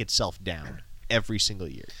Pac-12 take itself down every single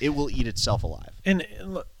year. It will eat itself alive. And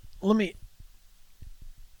let me...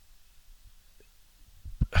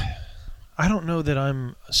 I don't know that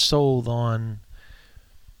I'm sold on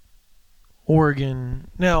Oregon.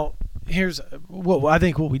 Now, here's what I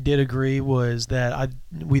think. What we did agree was that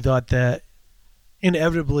we thought that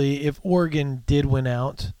inevitably, if Oregon did win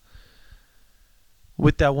out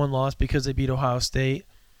with that one loss because they beat Ohio State,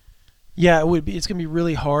 yeah, it's going to be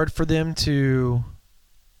really hard for them to,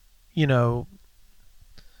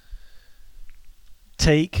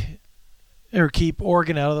 take or keep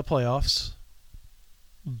Oregon out of the playoffs.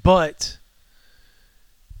 But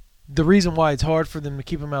the reason why it's hard for them to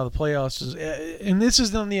keep them out of the playoffs is, and this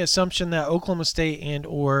is on the assumption that Oklahoma State and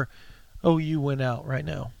or OU win out right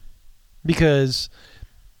now, because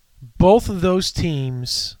both of those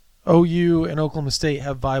teams, OU and Oklahoma State,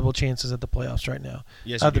 have viable chances at the playoffs right now.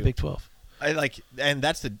 Yes, out of the Big 12. And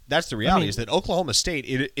that's the reality, is that Oklahoma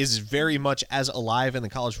State is very much as alive in the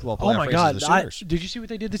college football playoff Oh my race God! as the Sooners. Did you see what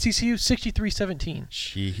they did to TCU? 63-17.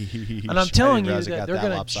 Jeez. And I'm telling you I didn't realize it that got they're that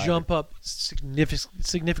going to lopsided. jump up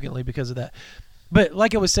significantly because of that. But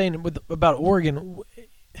like I was saying about Oregon,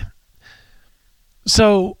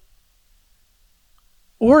 so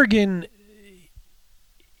Oregon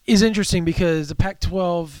is interesting because the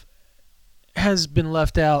Pac-12 has been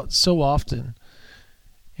left out so often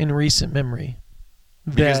in recent memory.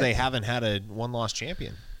 Because they haven't had a one-loss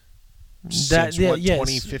champion. Since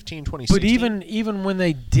 2015, 2016? But even when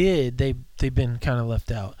they did, they've been kind of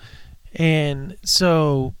left out. And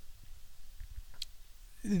so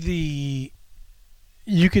you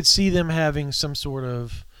could see them having some sort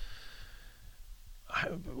of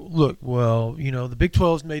look, well, the Big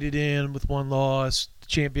 12's made it in with one loss,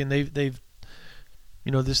 champion, they've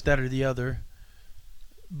this, that, or the other.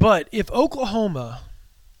 But if Oklahoma,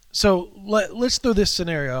 so let's throw this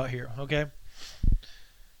scenario out here, okay?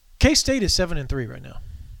 K-State is 7-3 right now,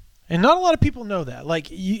 and not a lot of people know that. Like,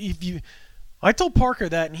 I told Parker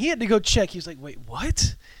that, and he had to go check. He was like, "Wait,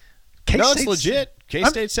 what?" No, it's K-State's- legit.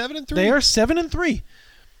 K-State 7-3. They are 7-3.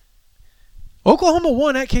 Oklahoma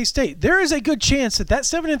won at K-State. There is a good chance that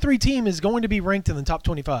 7-3 team is going to be ranked in the top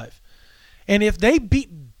 25. And if they beat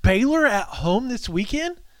Baylor at home this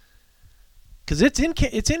weekend, because it's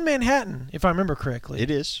in Manhattan, if I remember correctly, It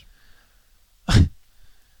is.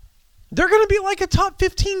 they're going to be like a top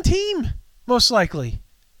 15 team, most likely.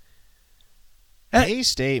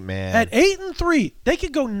 K-State, man. At 8-3, they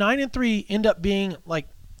could go 9-3, end up being like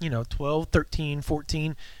 12, 13,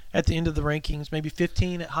 14 at the end of the rankings, maybe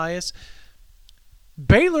 15 at highest.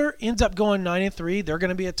 Baylor ends up going 9-3. They're going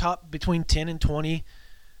to be a top between 10 and 20.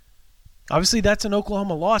 Obviously, that's an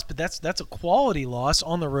Oklahoma loss, but that's a quality loss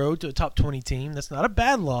on the road to a top 20 team. That's not a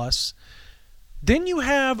bad loss. Then you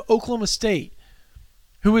have Oklahoma State,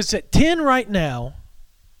 who is at 10 right now.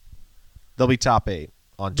 They'll be top 8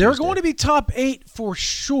 on Tuesday. They're going to be top 8 for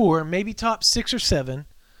sure, maybe top 6 or 7.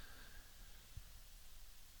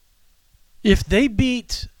 If they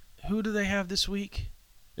beat, who do they have this week?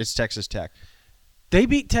 It's Texas Tech. They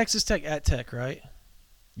beat Texas Tech at Tech, right?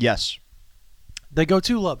 Yes. They go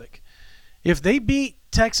to Lubbock. If they beat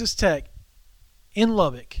Texas Tech in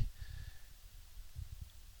Lubbock,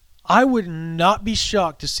 I would not be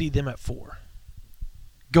shocked to see them at 4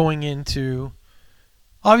 going into.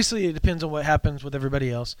 Obviously, it depends on what happens with everybody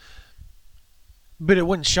else. But it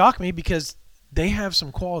wouldn't shock me because they have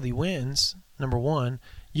some quality wins, number one.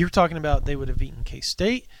 You're talking about they would have beaten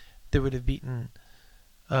K-State. They would have beaten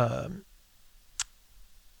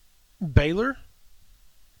Baylor.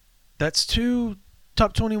 That's 2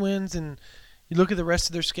 top 20 wins, and you look at the rest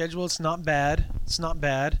of their schedule, it's not bad. It's not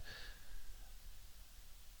bad.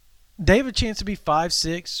 They have a chance to be 5,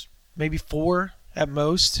 6, maybe 4 at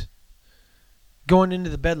most going into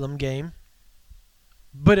the Bedlam game.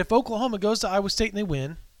 But if Oklahoma goes to Iowa State and they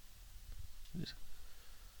win,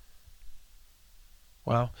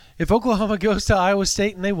 wow. If Oklahoma goes to Iowa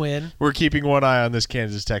State and they win, We're keeping one eye on this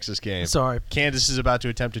Kansas-Texas game. sorry. Kansas is about to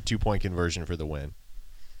attempt a 2-point conversion for the win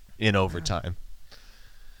in overtime.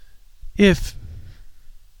 If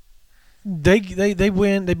they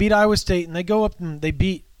win, they beat Iowa State and they go up and they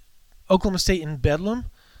beat Oklahoma State in Bedlam,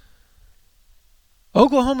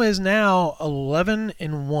 Oklahoma is now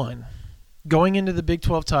 11-1 going into the Big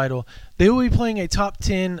 12 title. They will be playing a top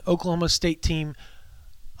 10 Oklahoma State team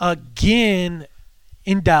again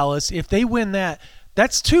in Dallas. If they win that,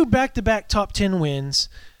 that's 2 back-to-back top 10 wins.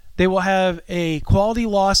 They will have a quality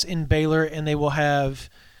loss in Baylor, and they will have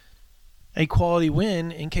a quality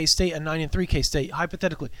win in K-State, a 9-3 K-State,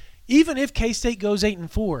 hypothetically. Even if K-State goes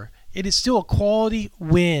 8-4, it is still a quality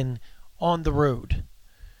win on the road.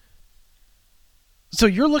 So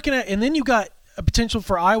you're looking at, and then you got a potential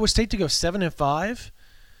for Iowa State to go 7-5.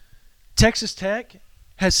 Texas Tech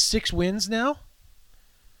has 6 wins now.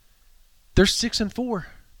 They're 6-4.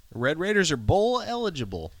 Red Raiders are bowl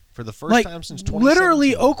eligible for the first time since 2017.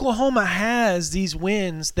 Literally, Oklahoma has these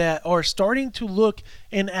wins that are starting to look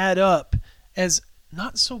and add up as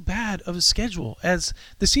not so bad of a schedule. As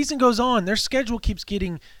the season goes on, their schedule keeps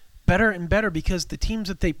getting better and better because the teams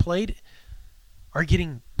that they played are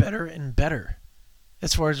getting better and better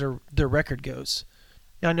as far as their record goes.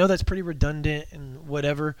 Now, I know that's pretty redundant and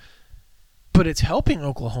whatever, but it's helping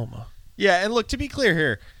Oklahoma. Yeah, and look, to be clear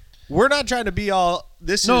here, we're not trying to be all,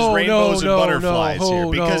 this is rainbows and butterflies here,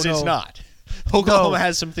 because it's not. Oklahoma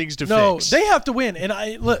has some things to fix. No, they have to win. And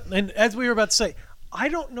and as we were about to say, I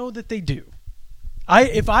don't know that they do.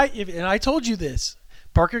 And I told you this,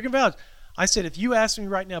 Parker can vouch. I said, if you ask me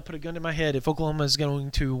right now, put a gun to my head, if Oklahoma is going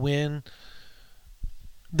to win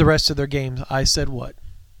the rest of their games, I said what?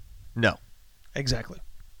 No. Exactly.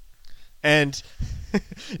 And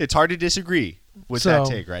it's hard to disagree with that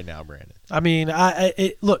take right now, Brandon. I mean,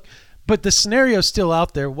 look, but the scenario's still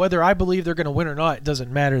out there. Whether I believe they're going to win or not, it doesn't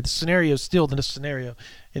matter. The scenario's still the scenario,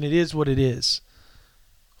 and it is what it is.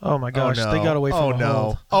 Oh, my gosh. Oh, no. They got away from a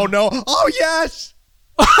hold. Oh, no. Oh, yes.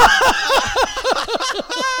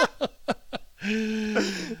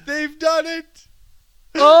 They've done it.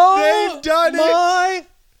 Oh, They've done it. my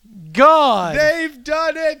God. They've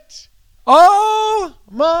done it. Oh,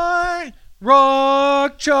 my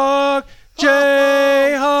Rock Chalk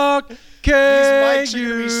Jayhawk These mics are KU.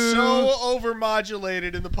 going to be so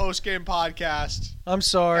overmodulated in the post-game podcast, I'm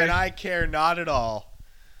sorry. and I care not at all.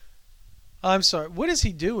 I'm sorry. What is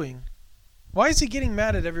he doing? Why is he getting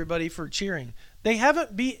mad at everybody for cheering? They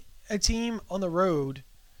haven't beat a team on the road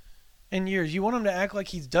in years. You want him to act like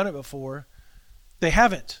he's done it before. They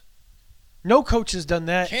haven't. No coach has done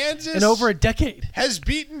that Kansas in over a decade. has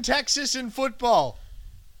beaten Texas in football.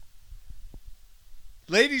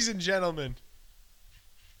 Ladies and gentlemen,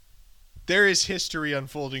 There is history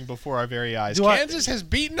unfolding before our very eyes. Do I- Kansas has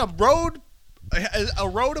beaten a road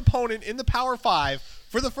opponent in the Power 5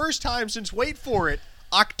 for the first time since, wait for it,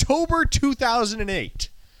 October 2008.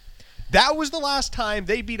 That was the last time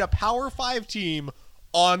they beat a Power 5 team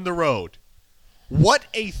on the road. What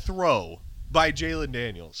a throw by Jalen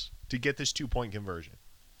Daniels to get this 2-point conversion.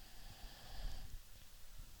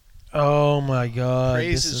 Oh my God!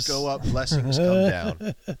 Praises go up, blessings come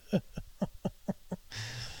down.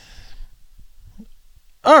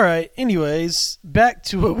 All right. Anyways, back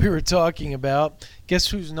to what we were talking about. Guess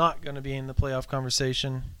who's not going to be in the playoff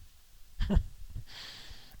conversation?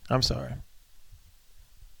 I'm sorry.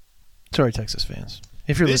 Sorry, Texas fans.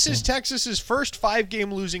 If you're This listening. is Texas's first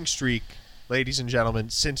 5-game losing streak, ladies and gentlemen,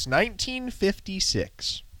 since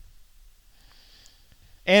 1956.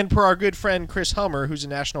 And per our good friend Chris Hummer, who's a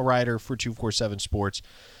national writer for 247 Sports,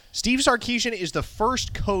 Steve Sarkisian is the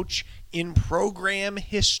first coach in program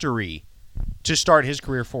history to start his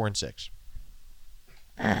career 4-6.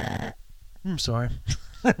 I'm sorry.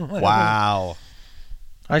 Wow.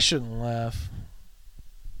 I shouldn't laugh.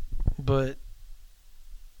 But,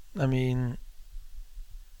 I mean,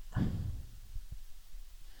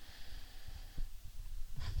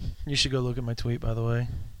 you should go look at my tweet, by the way.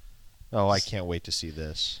 Oh, I can't wait to see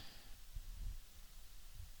this.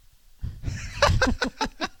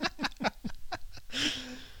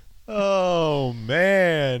 Oh,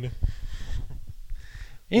 man.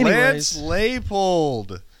 Anyways, Lance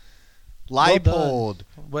Leipold. well done. Leipold.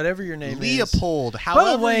 Whatever your name is. Leopold.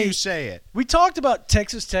 However way, you say it. We talked about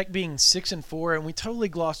Texas Tech being 6-4, and we totally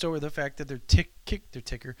glossed over the fact that their kicker kicked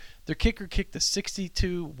the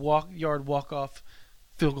 62-yard walk-off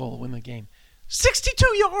field goal to win the game. 62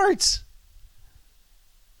 yards.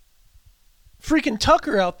 Freaking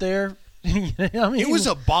Tucker out there. I mean, It was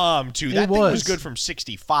a bomb, too. It That thing was was. good from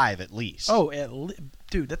 65 at least. Oh,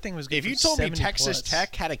 dude, that thing was good. If you from told me 70 Texas plus.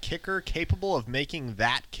 Tech had a kicker capable of making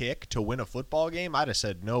that kick to win a football game, I'd have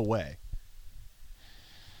said no way.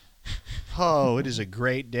 Oh, it is a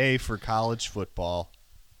great day for college football.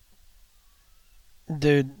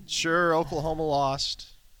 Dude, Sure, Oklahoma lost,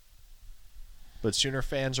 but Sooner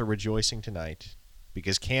fans are rejoicing tonight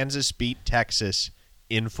because Kansas beat Texas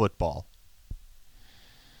in football.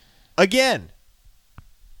 Again.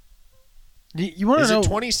 you want to Is know it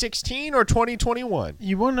 2016 or 2021?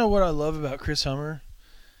 You want to know what I love about Chris Hummer?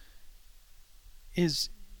 Is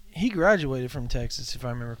he graduated from Texas, if I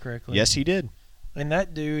remember correctly. Yes, he did. And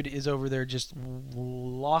that dude is over there just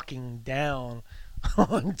locking down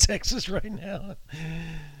on Texas right now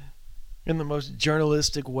in the most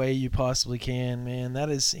journalistic way you possibly can, man. That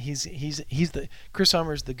is he's the Chris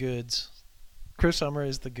Hummer's the goods. Chris Hummer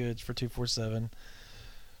is the goods for 247.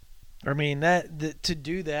 I mean to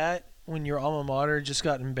do that when your alma mater just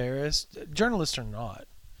got embarrassed, journalists are not.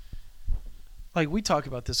 Like, we talk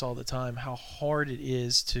about this all the time, how hard it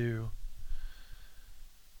is to.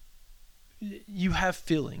 You have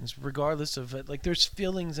feelings, regardless of it. Like, there's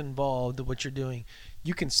feelings involved in what you're doing.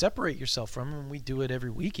 You can separate yourself from them. We do it every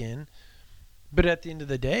weekend. But at the end of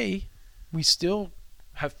the day, we still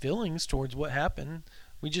have feelings towards what happened.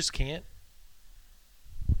 We just can't,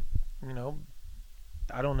 I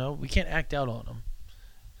don't know. We can't act out on them.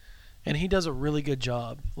 And he does a really good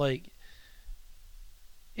job. Like,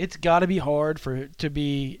 it's got to be hard to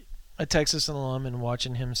be a Texas alum and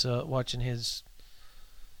watching his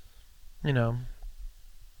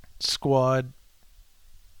squad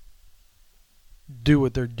do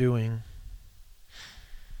what they're doing.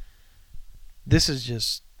 This is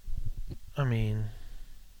just, oh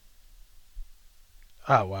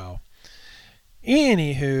wow.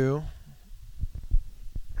 Anywho,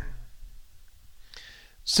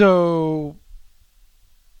 so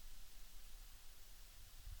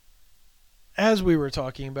as we were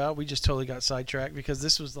talking about, we just totally got sidetracked because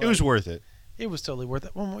this was It was worth it. It was totally worth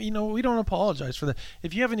it. Well, we don't apologize for that.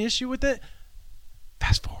 If you have an issue with it,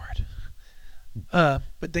 fast forward.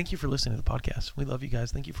 But thank you for listening to the podcast. We love you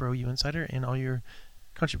guys. Thank you for OU Insider and all your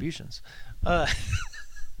contributions.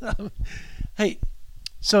 Hey,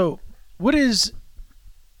 so what was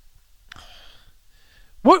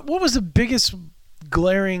the biggest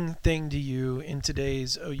glaring thing to you in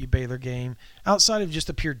today's OU Baylor game outside of just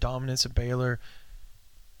the pure dominance of Baylor?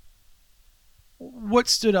 What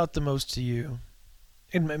stood out the most to you?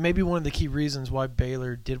 And maybe one of the key reasons why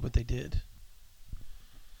Baylor did what they did.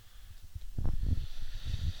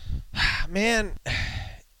 Man,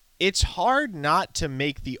 it's hard not to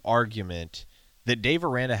make the argument that Dave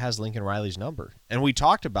Aranda has Lincoln Riley's number. And we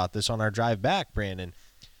talked about this on our drive back, Brandon.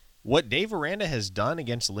 What Dave Aranda has done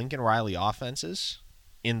against Lincoln Riley offenses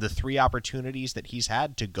in the 3 opportunities that he's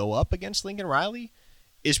had to go up against Lincoln Riley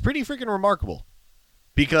is pretty freaking remarkable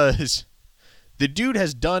because the dude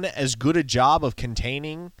has done as good a job of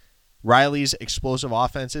containing Riley's explosive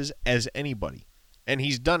offenses as anybody. And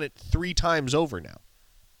he's done it 3 times over now.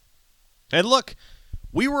 And look,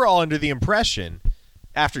 we were all under the impression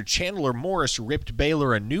after Chandler Morris ripped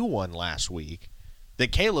Baylor a new one last week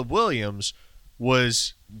that Caleb Williams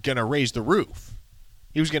was going to raise the roof.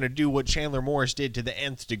 He was going to do what Chandler Morris did to the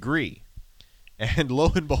nth degree. And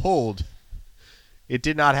lo and behold, it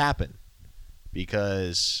did not happen.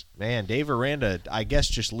 Because, man, Dave Aranda, I guess,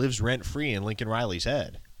 just lives rent-free in Lincoln Riley's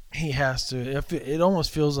head. He has to. It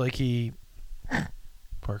almost feels like he...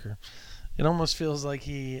 Parker. It almost feels like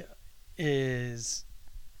he is...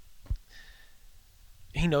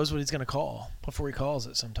 He knows what he's going to call before he calls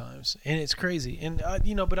it sometimes. And it's crazy. And,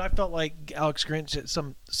 but I felt like Alex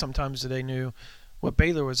Grinch sometimes today knew what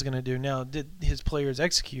Baylor was going to do. Now, did his players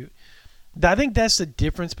execute? I think that's the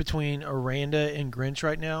difference between Aranda and Grinch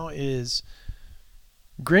right now is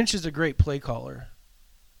Grinch is a great play caller.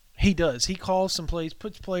 He does. He calls some plays,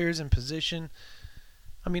 puts players in position.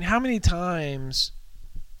 I mean, how many times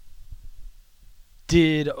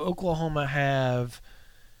did Oklahoma have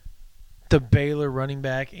the Baylor running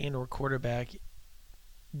back and or quarterback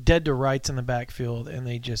dead to rights in the backfield and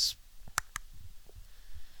they just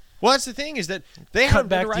Well, that's the thing is that they cut have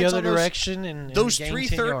back the other direction and those gain 3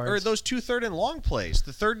 10 third yards. or those 2 third and long plays,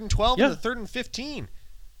 the 3rd and 12 and the 3rd and 15.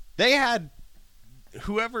 They had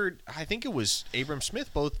whoever, I think it was Abram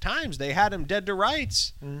Smith both times. They had him dead to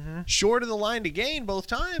rights, short of the line to gain both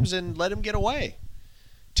times, and let him get away.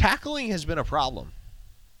 Tackling has been a problem.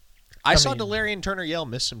 I saw Delarian Turner-Yell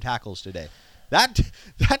miss some tackles today.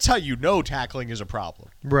 That's how you know tackling is a problem.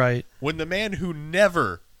 Right. When the man who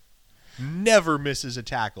never misses a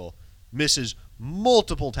tackle misses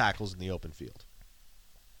multiple tackles in the open field.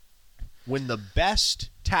 When the best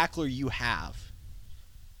tackler you have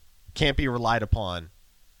can't be relied upon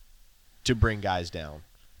to bring guys down.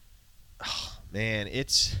 Oh, man,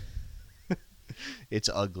 it's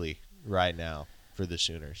ugly right now for the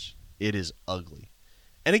Sooners. It is ugly.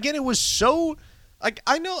 And again, it was so like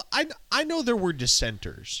I know there were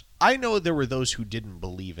dissenters. I know there were those who didn't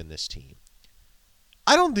believe in this team.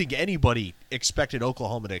 I don't think anybody expected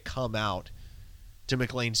Oklahoma to come out to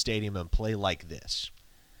McLean Stadium and play like this.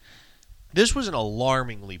 This was an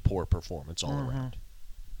alarmingly poor performance all around.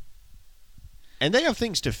 And they have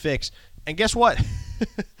things to fix. And guess what?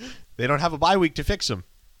 They don't have a bye week to fix them.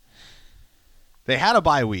 They had a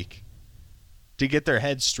bye week to get their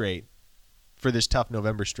heads straight for this tough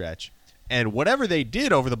November stretch. And whatever they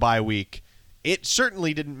did over the bye week, it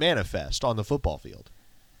certainly didn't manifest on the football field.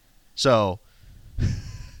 So,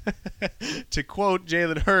 to quote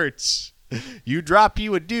Jalen Hurts, you drop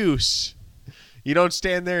you a deuce. You don't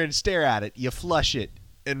stand there and stare at it. You flush it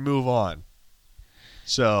and move on.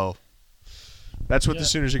 So, that's what the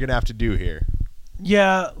Sooners are going to have to do here.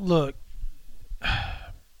 Yeah, look.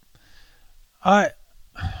 I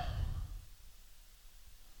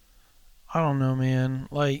don't know, man.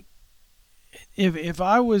 Like, if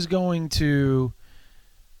I was going to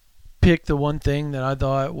pick the one thing that I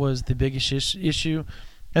thought was the biggest issue,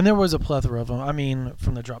 and there was a plethora of them. I mean,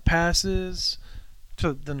 from the drop passes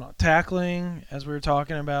to the not tackling, as we were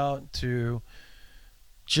talking about, to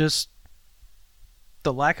just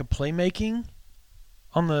the lack of playmaking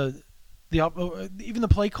on even the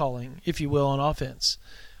play calling, if you will, on offense.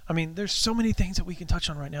 I mean, there's so many things that we can touch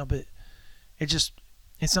on right now, but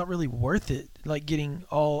it's not really worth it, like getting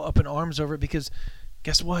all up in arms over it, because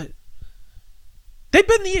guess what? They've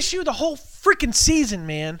been the issue the whole freaking season,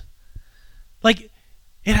 man. Like,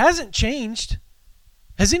 it hasn't changed.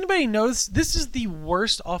 Has anybody noticed this is the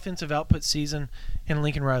worst offensive output season in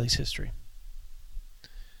Lincoln Riley's history?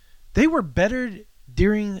 They were better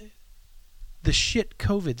during the shit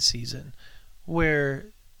COVID season where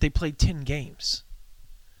they played 10 games.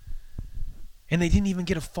 And they didn't even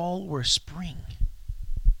get a fall or a spring.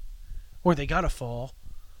 Or they got a fall.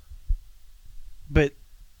 But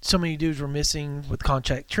so many dudes were missing with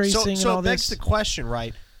contact tracing and all So this. that's the question,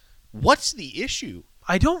 right? What's the issue?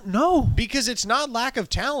 I don't know. Because it's not lack of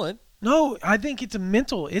talent. No, I think it's a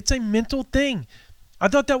mental thing. I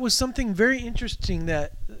thought that was something very interesting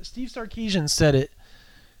that Steve Sarkisian said it.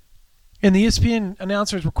 And the ESPN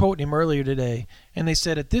announcers were quoting him earlier today. And they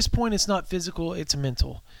said, at this point, it's not physical, it's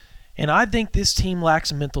mental. And I think this team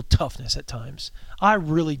lacks mental toughness at times. I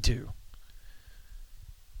really do.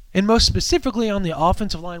 And most specifically on the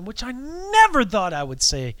offensive line, which I never thought I would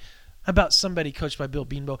say about somebody coached by Bill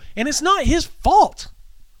Beanbo. And it's not his fault.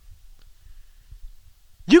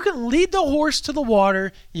 You can lead the horse to the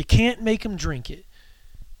water. You can't make him drink it.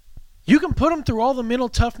 You can put them through all the mental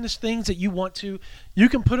toughness things that you want to. You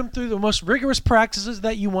can put them through the most rigorous practices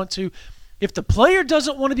that you want to. If the player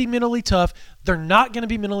doesn't want to be mentally tough, they're not going to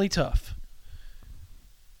be mentally tough.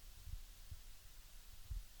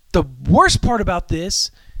 The worst part about this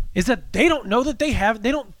is that they don't know that they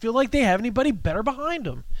don't feel like they have anybody better behind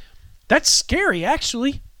them. That's scary,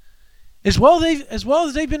 actually. As well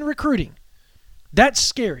as they've been recruiting. That's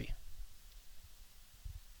scary.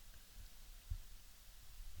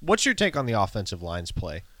 What's your take on the offensive line's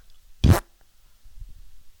play?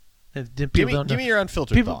 Give me your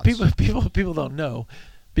unfiltered thoughts. People don't know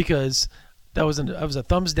because that was a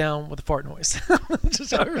thumbs down with a fart noise.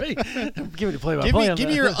 Just already give it a play-by-play. Give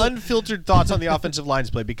me your unfiltered thoughts on the offensive line's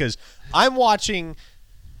play because I'm watching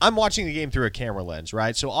the game through a camera lens,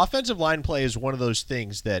 right? So offensive line play is one of those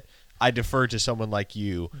things that I defer to someone like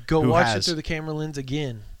you. Go watch it through the camera lens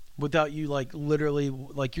again without you literally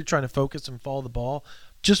you're trying to focus and follow the ball.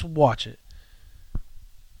 Just watch it.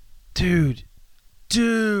 Dude,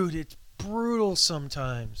 it's brutal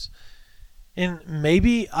sometimes. And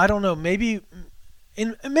maybe, I don't know, maybe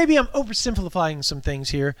I'm oversimplifying some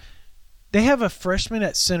things here. They have a freshman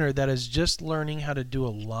at center that is just learning how to do a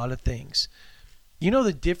lot of things. You know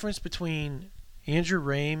the difference between Andrew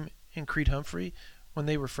Rame and Creed Humphrey when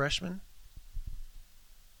they were freshmen?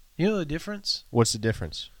 You know the difference? What's the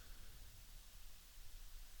difference?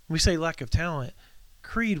 We say lack of talent.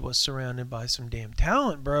 Creed was surrounded by some damn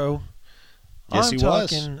talent, bro. Yes, I'm he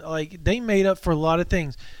talking was. They made up for a lot of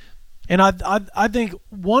things. And I think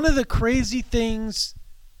one of the crazy things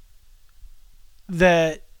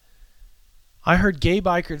that I heard Gabe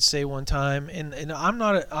Eichert say one time, and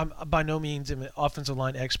I'm by no means an offensive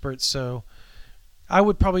line expert, so I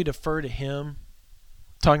would probably defer to him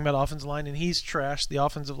talking about offensive line, and he's trashed the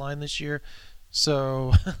offensive line this year.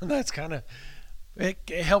 So that's kind of it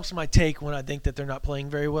helps my take when I think that they're not playing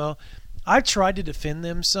very well. I tried to defend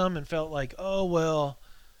them some and felt like, oh, well,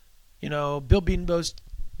 Bill Bedenbaugh's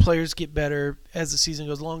players get better as the season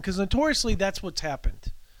goes along because notoriously that's what's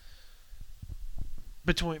happened.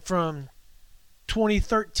 From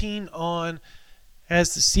 2013 on,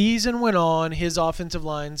 as the season went on, his offensive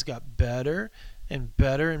lines got better and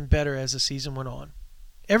better and better as the season went on.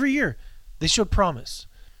 Every year, they showed promise.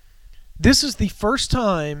 This is the first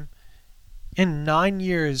time in 9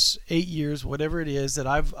 years, 8 years, whatever it is, that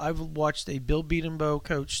I've watched a Bill Bedenbaugh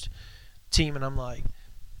coached team, and I'm like,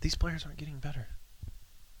 these players aren't getting better.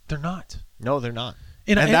 They're not. No, they're not.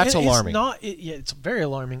 And that's alarming. It's very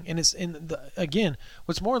alarming. And again,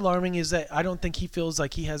 what's more alarming is that I don't think he feels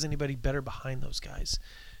like he has anybody better behind those guys.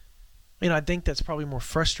 And I think that's probably more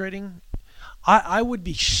frustrating. I would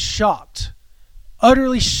be shocked,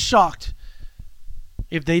 utterly shocked,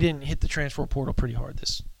 if they didn't hit the transfer portal pretty hard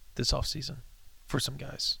this offseason for some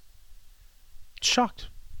guys. Shocked.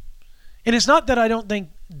 And it's not that I don't think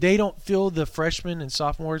they don't feel the freshmen and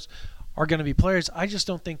sophomores are going to be players. I just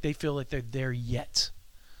don't think they feel like they're there yet.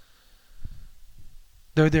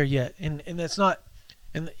 They're there yet. And that's not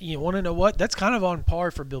 – and you want to know what? That's kind of on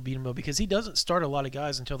par for Bill Bedenbaugh because he doesn't start a lot of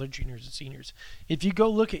guys until they're juniors and seniors. If you go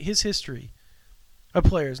look at his history of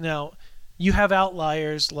players. Now, you have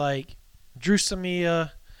outliers like Drew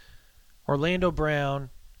Samia, Orlando Brown,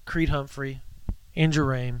 Creed Humphrey, Andrew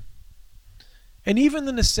Rame, and even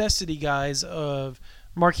the necessity guys of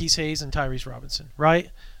Marquise Hayes and Tyrese Robinson, right?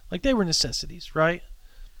 Like they were necessities, right?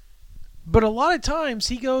 But a lot of times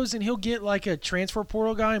he goes and he'll get like a transfer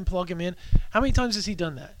portal guy and plug him in. How many times has he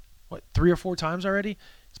done that? 3 or 4 times already?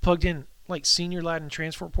 He's plugged in like senior lad and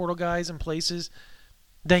transfer portal guys in places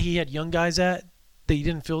that he had young guys at that he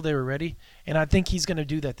didn't feel they were ready. And I think he's going to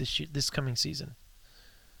do that this coming season.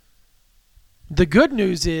 The good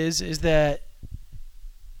news is that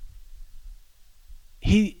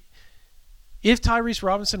if Tyrese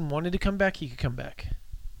Robinson wanted to come back, he could come back.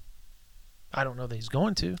 I don't know that he's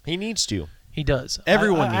going to. He needs to. He does.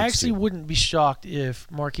 Everyone needs to. I actually wouldn't be shocked if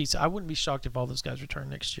I wouldn't be shocked if all those guys return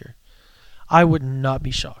next year. I would not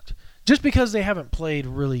be shocked. Just because they haven't played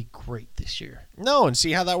really great this year. No, and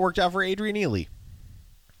see how that worked out for Adrian Ely.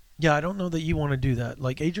 Yeah, I don't know that you want to do that.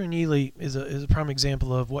 Like Adrian Ely is a prime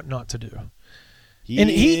example of what not to do. He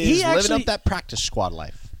living up that practice squad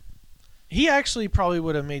life. He actually probably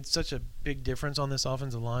would have made such a big difference on this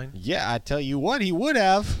offensive line. Yeah, I tell you what, he would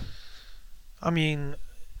have. I mean,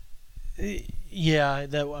 yeah,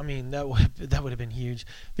 that would have been huge.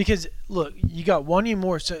 Because look, you got Wanya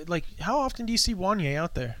Moore. So, like, how often do you see Wanya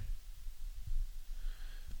out there?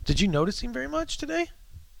 Did you notice him very much today?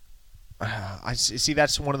 I see.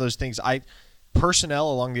 That's one of those things. Personnel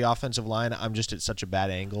along the offensive line, I'm just at such a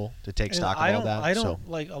bad angle to take stock of all that. I don't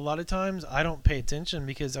like a lot of times I don't pay attention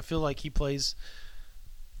because I feel like he plays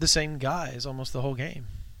the same guys almost the whole game.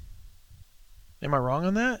 Am I wrong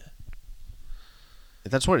on that?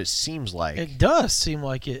 That's what it seems like. It does seem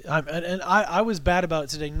like it. I was bad about it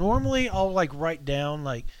today. Normally, I'll like write down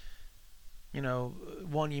like,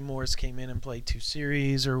 Wanye Morris came in and played 2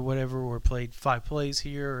 series or whatever, or played 5 plays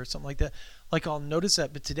here or something like that. Like I'll notice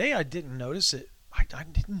that, but today I didn't notice it. I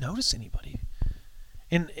didn't notice anybody,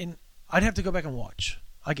 and I'd have to go back and watch,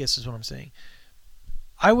 I guess is what I'm saying.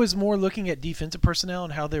 I was more looking at defensive personnel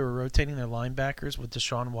and how they were rotating their linebackers with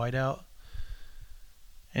Deshaun White out.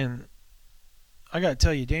 And I got to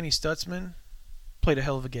tell you, Danny Stutzman played a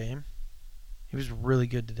hell of a game. He was really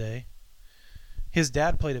good today. His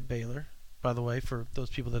dad played at Baylor, by the way, for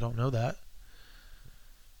those people that don't know that.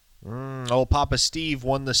 Old Papa Steve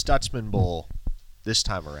won the Stutzman Bowl this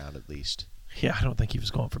time around, at least. Yeah, I don't think he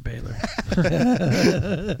was going for Baylor.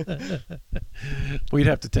 We'd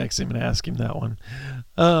have to text him and ask him that one.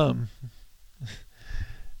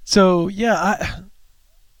 So yeah,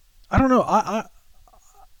 I don't know.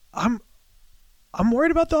 I'm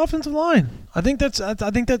worried about the offensive line. I think that's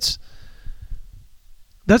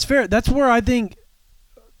fair. That's where I think.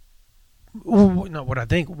 Not what I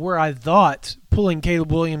think. Where I thought pulling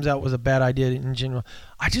Caleb Williams out was a bad idea in general.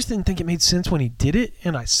 I just didn't think it made sense when he did it,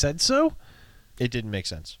 and I said so. It didn't make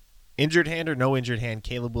sense. Injured hand or no injured hand,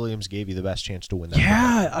 Caleb Williams gave you the best chance to win that.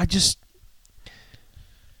 Yeah,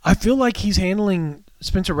 I feel like he's handling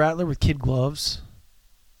Spencer Rattler with kid gloves,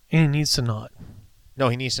 and he needs to not. No,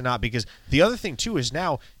 he needs to not, because the other thing too is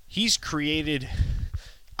now he's created.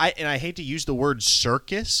 I hate to use the word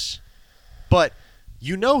circus, but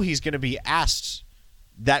he's going to be asked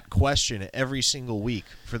that question every single week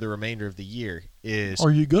for the remainder of the year. Are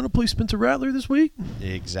you going to play Spencer Rattler this week?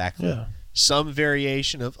 Exactly. Yeah. Some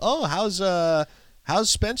variation of, how's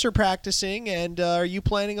Spencer practicing, and are you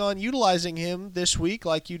planning on utilizing him this week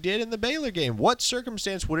like you did in the Baylor game? What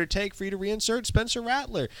circumstance would it take for you to reinsert Spencer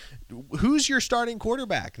Rattler? Who's your starting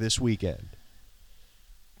quarterback this weekend?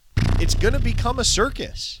 It's going to become a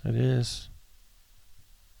circus. It is.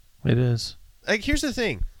 It is. Like, here's the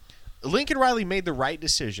thing. Lincoln Riley made the right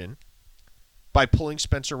decision by pulling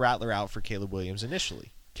Spencer Rattler out for Caleb Williams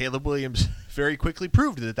initially. Caleb Williams very quickly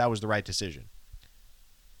proved that was the right decision.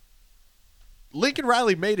 Lincoln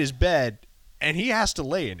Riley made his bed, and he has to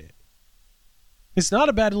lay in it. It's not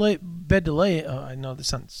a bad bed to lay. Oh, I know that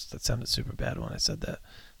sounded super bad when I said that.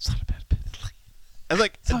 It's not a bad bed to lay. And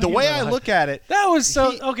like the way I look at it, that was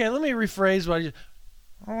so okay. Let me rephrase what I just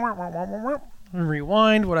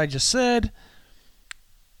rewind what I just said.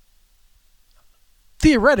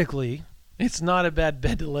 Theoretically, it's not a bad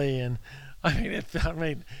bed to lay in. I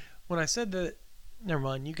mean, when I said that, never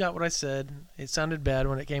mind. You got what I said. It sounded bad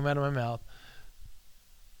when it came out of my mouth.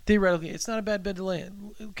 Theoretically, it's not a bad bed to lay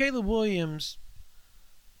in. Caleb Williams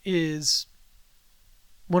is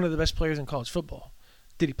one of the best players in college football.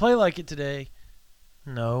 Did he play like it today?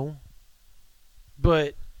 No.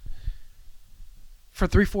 But for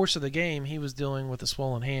 3/4 of the game, he was dealing with a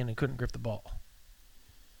swollen hand and couldn't grip the ball.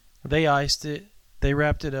 They iced it. They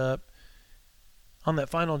wrapped it up. On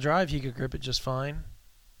that final drive, he could grip it just fine.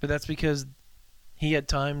 But that's because he had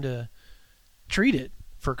time to treat it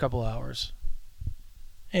for a couple hours.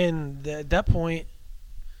 And at that point,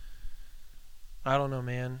 I don't know,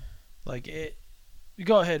 man. Like it. You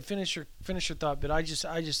go ahead, finish your thought. But I just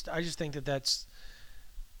think that's.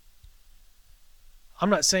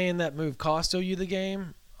 I'm not saying that move cost OU the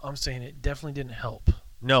game. I'm saying it definitely didn't help.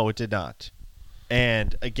 No, it did not.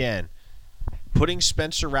 And again, putting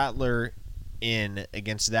Spencer Rattler in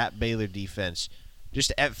against that Baylor defense,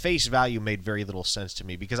 just at face value, made very little sense to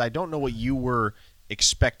me, because I don't know what you were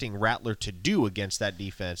expecting Rattler to do against that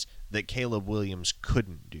defense that Caleb Williams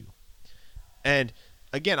couldn't do. And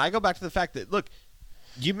again, I go back to the fact that, look,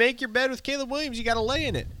 you make your bed with Caleb Williams, you got to lay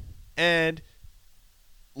in it. And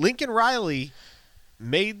Lincoln Riley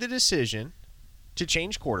made the decision to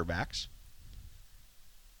change quarterbacks.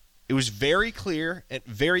 It was very clear and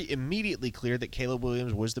very immediately clear that Caleb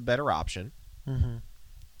Williams was the better option. Mm-hmm.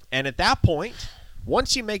 And at that point,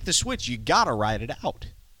 once you make the switch, you got to ride it out.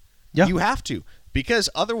 Yeah. You have to. Because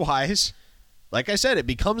otherwise, like I said, it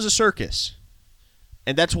becomes a circus.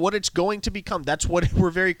 And that's what it's going to become. That's what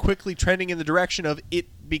we're very quickly trending in the direction of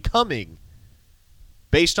it becoming,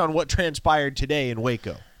 based on what transpired today in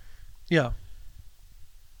Waco. Yeah.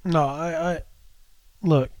 No, I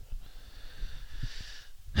look.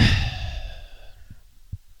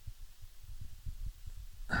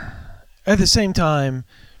 At the same time,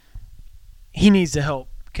 he needs to help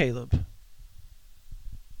Caleb.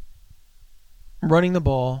 Running the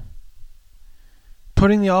ball,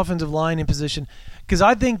 putting the offensive line in position. Because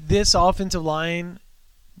I think this offensive line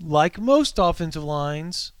like most offensive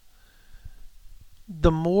lines,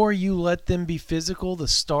 the more you let them be physical to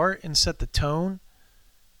start and set the tone,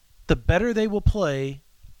 the better they will play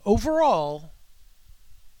overall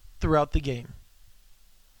throughout the game.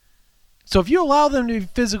 So if you allow them to be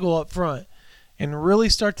physical up front and really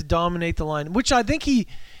start to dominate the line, which I think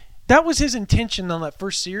that was his intention on that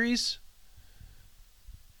first series.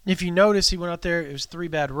 If you notice, he went out there, it was 3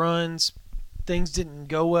 bad runs. Things didn't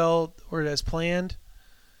go well or as planned.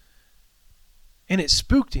 And it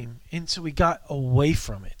spooked him, and so he got away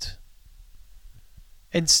from it.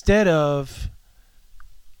 Instead of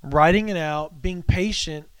riding it out, being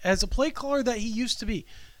patient as a play caller that he used to be.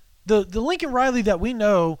 The Lincoln Riley that we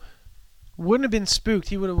know wouldn't have been spooked.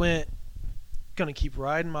 He would have went, going to keep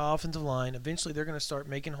riding my offensive line. Eventually they're going to start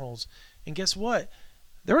making holes. And guess what?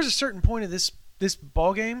 There was a certain point of this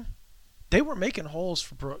ball game, they were making holes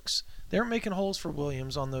for Brooks. They were making holes for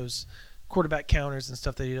Williams on those quarterback counters and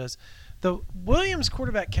stuff that he does. The Williams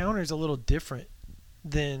quarterback counter is a little different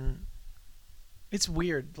than – it's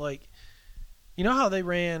weird. Like, you know how they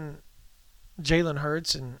ran Jalen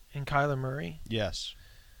Hurts and Kyler Murray? Yes.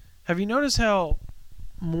 Have you noticed how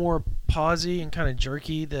more pausey and kind of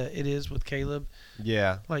jerky that it is with Caleb?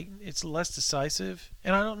 Yeah. Like, it's less decisive.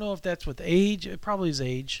 And I don't know if that's with age. It probably is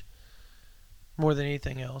age more than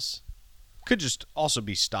anything else. Could just also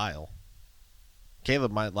be style.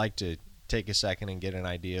 Caleb might like to take a second and get an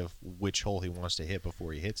idea of which hole he wants to hit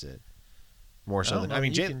before he hits it. More so than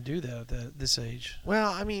you can do that at this age.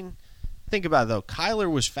 Well, I mean, think about it though. Kyler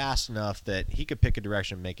was fast enough that he could pick a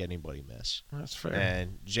direction and make anybody miss. That's fair.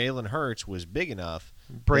 And Jalen Hurts was big enough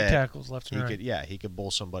break that tackles left and he right. he could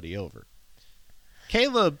bowl somebody over.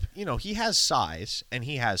 Caleb, he has size and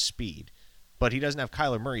he has speed, but he doesn't have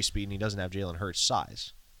Kyler Murray speed and he doesn't have Jalen Hurts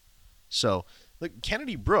size. So, look,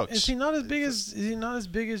 Kennedy Brooks. Is he not as big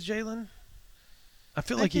as Jalen? I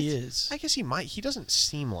feel like he is. I guess he might. He doesn't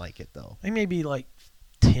seem like it though. He may be like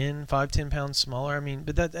 10 pounds smaller. I mean,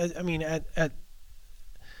 but at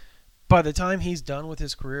by the time he's done with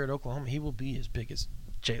his career at Oklahoma, he will be as big as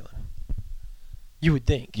Jalen. You would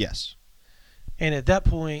think. Yes. And at that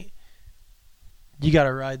point, you got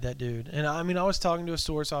to ride that dude. And I mean, I was talking to a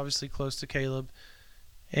source obviously close to Caleb,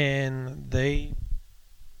 and they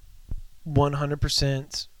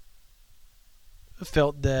 100%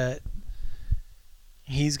 felt that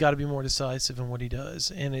he's got to be more decisive in what he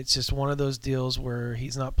does. And it's just one of those deals where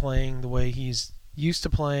he's not playing the way he's used to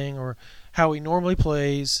playing or how he normally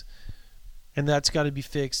plays, and that's got to be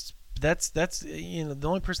fixed. That's the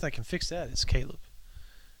only person that can fix that is Caleb.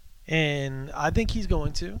 And I think he's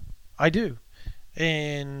going to. I do.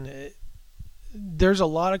 And there's a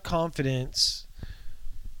lot of confidence.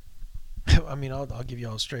 I mean, I'll give you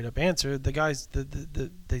all a straight up answer. The guys,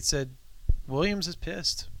 they said Williams is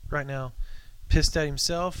pissed right now. Pissed at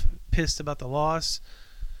himself, pissed about the loss.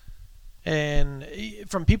 And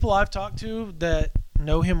from people I've talked to that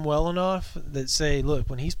know him well enough that say, look,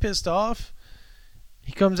 when he's pissed off,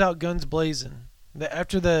 he comes out guns blazing. All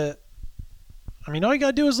you got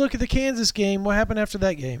to do is look at the Kansas game. What happened after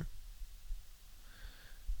that game?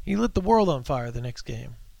 He lit the world on fire the next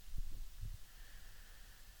game.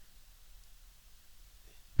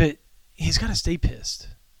 But he's got to stay pissed.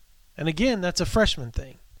 And again, that's a freshman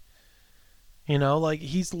thing.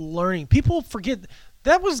 He's learning. People forget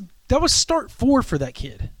that was start 4 for that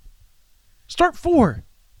kid. Start 4.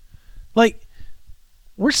 Like,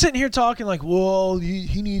 we're sitting here talking like, well,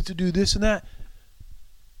 he needs to do this and that.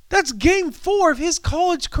 That's game 4 of his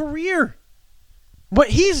college career.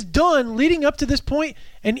 What he's done leading up to this point,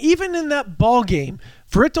 and even in that ball game,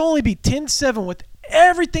 for it to only be 10-7 with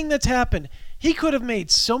everything that's happened, he could have made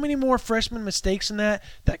so many more freshman mistakes in that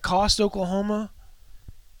cost Oklahoma.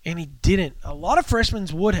 And he didn't. A lot of freshmen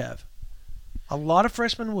would have.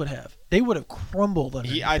 They would have crumbled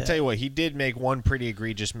underneath I that. tell you what, he did make one pretty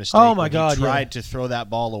egregious mistake. Oh, my God, he tried to throw that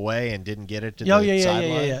ball away and didn't get it to the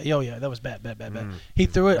sideline. Yeah, that was bad. He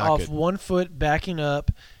threw it off good. 1 foot, backing up,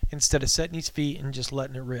 instead of setting his feet and just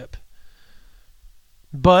letting it rip.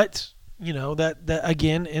 But, that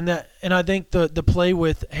again, and I think the play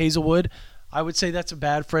with Hazelwood, I would say that's a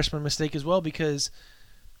bad freshman mistake as well, because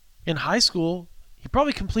in high school, he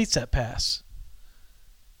probably completes that pass.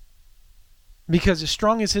 Because as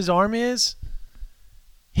strong as his arm is,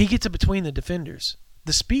 he gets it between the defenders.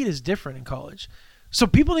 The speed is different in college. So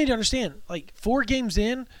people need to understand, 4 games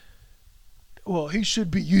in, well, he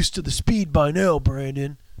should be used to the speed by now,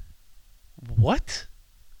 Brandon. What?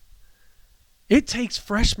 It takes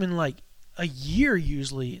freshmen a year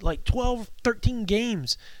usually, 12, 13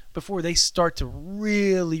 games before they start to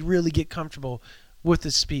really, really get comfortable with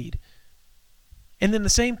the speed. And then the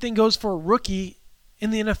same thing goes for a rookie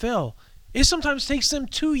in the NFL. It sometimes takes them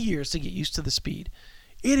 2 years to get used to the speed.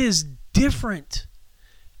 It is different.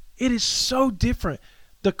 It is so different.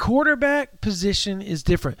 The quarterback position is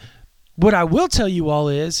different. What I will tell you all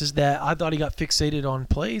is that I thought he got fixated on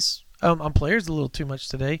plays, on players a little too much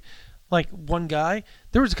today. Like one guy,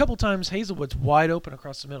 there was a couple times Hazelwood's wide open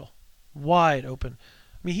across the middle, wide open.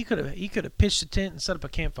 I mean, he could have pitched a tent and set up a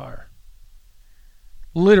campfire,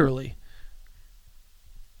 literally.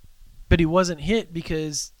 But he wasn't hit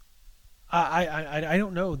because I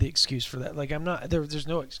don't know the excuse for that. Like I'm not there. There's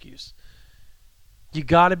no excuse. You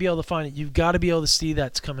got to be able to find it. You've got to be able to see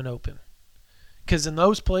that's coming open. Because in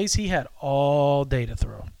those plays, he had all day to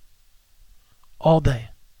throw. All day.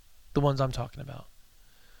 The ones I'm talking about.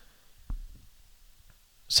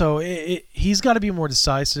 So he's got to be more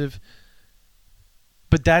decisive.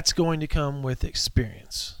 But that's going to come with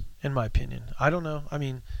experience, in my opinion. I don't know. I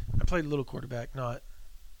mean, I played a little quarterback, not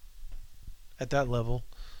at that level.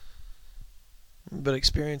 But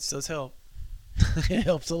experience does help. It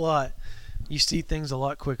helps a lot. You see things a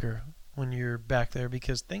lot quicker when you're back there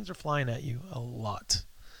because things are flying at you a lot.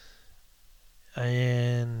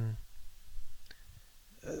 And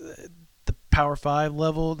the Power 5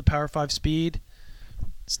 level, the Power 5 speed,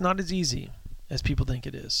 it's not as easy as people think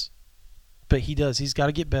it is. But he does. He's got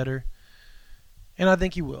to get better. And I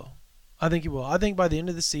think he will. I think by the end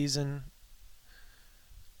of the season,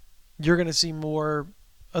 you're going to see more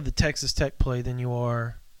of the Texas Tech play than you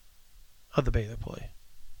are of the Baylor play.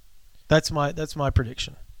 That's my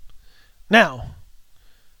prediction. Now,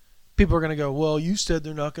 people are going to go, well, you said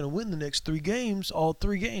they're not going to win the next 3 games, all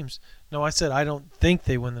 3 games. No, I said I don't think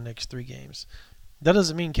they win the next 3 games. That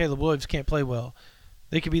doesn't mean Caleb Williams can't play well.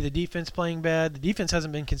 They could be the defense playing bad. The defense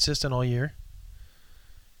hasn't been consistent all year.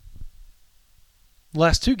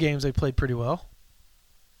 Last 2 games, they played pretty well.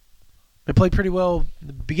 They played pretty well at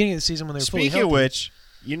the beginning of the season when they were fully healthy. Speaking of which,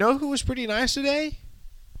 you know who was pretty nice today?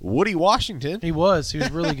 Woody Washington. He was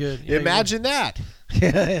really good. Yeah, Imagine that.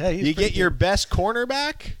 Yeah, you get your best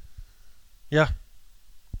cornerback? Yeah.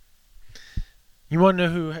 You want to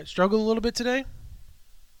know who had struggled a little bit today?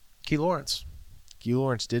 Key Lawrence. Key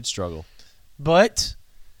Lawrence did struggle. But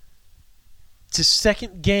it's his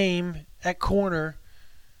second game at corner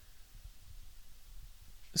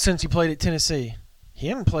since he played at Tennessee. He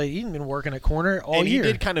hadn't been working at corner all year. And he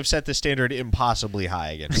did kind of set the standard impossibly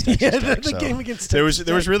high against Texas Tech. The game against Texas Tech.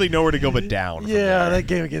 There was really nowhere to go but down. Yeah, that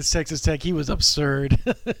game against Texas Tech, he was absurd.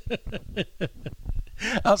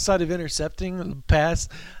 Outside of intercepting the pass,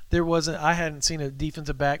 I hadn't seen a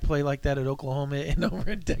defensive back play like that at Oklahoma in over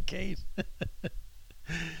a decade.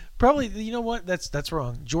 Probably, you know what? That's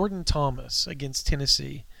wrong. Jordan Thomas against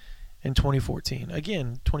Tennessee in 2014.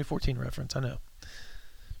 Again, 2014 reference, I know.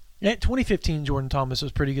 Yeah, 2015, Jordan Thomas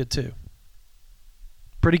was pretty good too.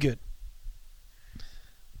 Pretty good.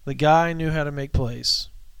 The guy knew how to make plays.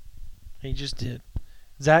 He just did.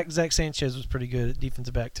 Zach Sanchez was pretty good at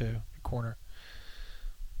defensive back too, corner.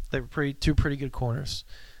 They were two pretty good corners.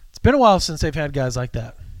 It's been a while since they've had guys like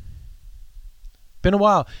that. Been a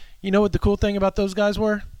while. You know what the cool thing about those guys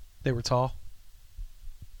were? They were tall.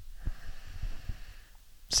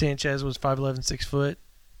 Sanchez was 5'11", 6 foot.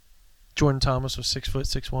 Jordan Thomas was 6 foot,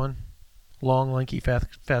 6'1". Long, lanky,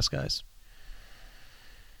 fast guys.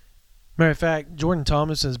 Matter of fact, Jordan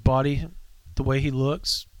Thomas's body, the way he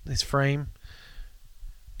looks, his frame,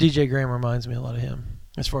 DJ Graham reminds me a lot of him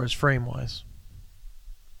as far as frame-wise.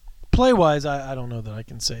 Play-wise, I don't know that I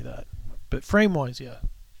can say that. But frame-wise, yeah.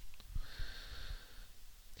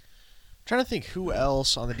 Trying to think who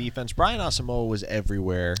else on the defense. Brian Asamoah was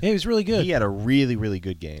everywhere. He was really good. He had a really, really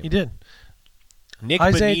good game. He did.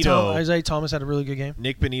 Isaiah Thomas had a really good game.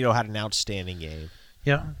 Nick Benito had an outstanding game.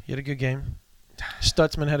 Yeah, he had a good game.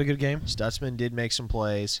 Stutzman had a good game. Stutzman did make some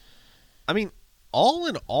plays. I mean, all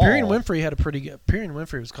in all, Perrion Winfrey had a pretty good. Perrion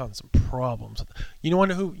Winfrey was causing some problems. You know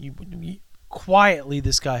who? Quietly,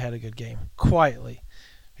 this guy had a good game. Quietly,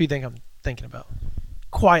 who do you think I'm thinking about?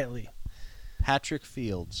 Quietly, Patrick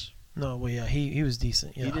Fields. No, well, yeah, he was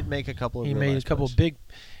decent. Yeah. He did make a couple of. He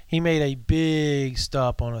made a big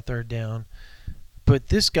stop on a 3rd down. But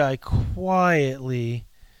this guy quietly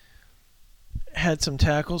had some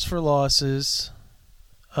tackles for losses.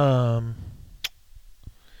 Where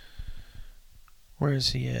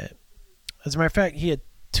is he at? As a matter of fact, he had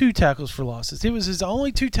 2 tackles for losses. It was his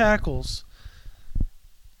only 2 tackles,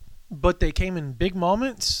 but they came in big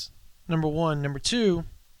moments. Number 1. Number 2.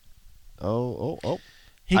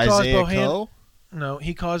 He Isaiah Coe? No,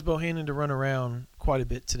 he caused Bohannon to run around quite a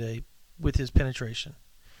bit today with his penetration.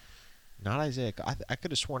 Not Isaiah Coe. I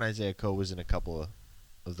could have sworn Isaiah Coe was in a couple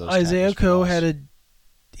of those. Isaiah Coe had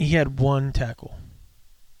 1 tackle.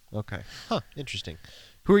 Okay. Huh. Interesting.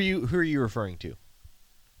 Who are you referring to?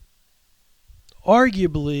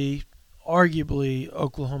 Arguably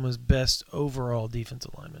Oklahoma's best overall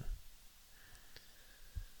defensive lineman.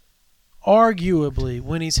 Arguably,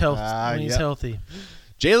 when he's healthy.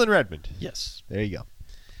 Jalen Redmond. Yes. There you go.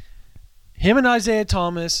 Him and Isaiah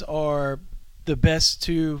Thomas are the best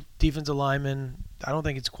two defensive linemen. I don't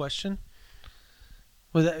think it's a question.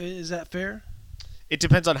 Is that fair? It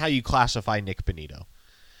depends on how you classify Nick Benito.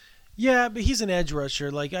 Yeah, but he's an edge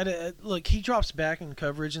rusher. Like, look, he drops back in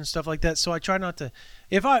coverage and stuff like that. So I try not to.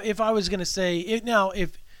 If I was gonna say it now,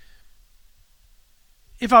 if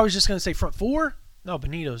I was just gonna say front four, no,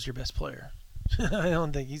 Benito's your best player. I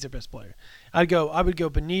don't think he's your best player. I would go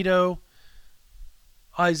Benito,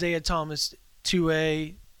 Isaiah Thomas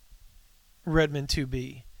 2A, Redmond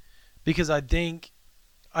 2B, because I think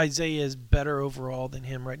Isaiah is better overall than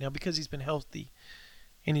him right now because he's been healthy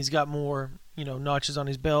and he's got more, notches on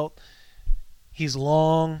his belt. He's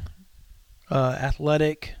long,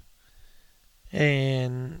 athletic,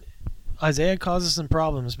 and Isaiah causes some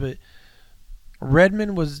problems, but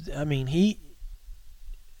Redmond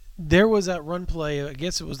there was that run play, I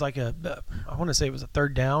guess it was I want to say it was a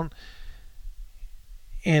third down,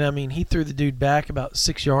 and he threw the dude back about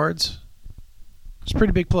 6 yards. It's a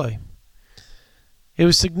pretty big play. It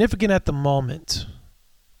was significant at the moment.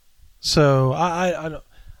 So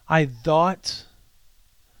I thought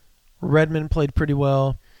Redmond played pretty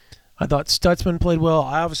well. I thought Stutzman played well.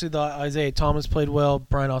 I obviously thought Isaiah Thomas played well.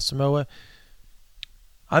 Brian Asamoah.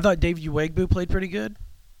 I thought Dave Uwegbu played pretty good.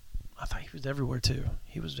 I thought he was everywhere too.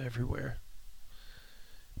 He was everywhere.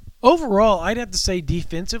 Overall, I'd have to say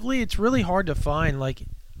defensively, it's really hard to find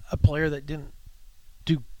a player that didn't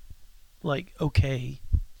do okay.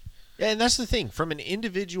 Yeah, and that's the thing. From an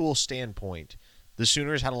individual standpoint, the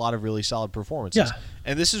Sooners had a lot of really solid performances. Yeah.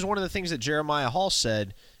 And this is one of the things that Jeremiah Hall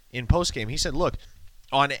said in postgame. He said, look,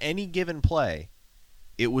 on any given play,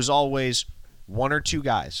 it was always one or two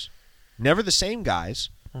guys. Never the same guys,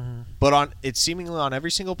 but it's seemingly on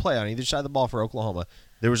every single play on either side of the ball for Oklahoma,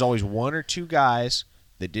 there was always one or two guys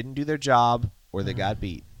that didn't do their job or they got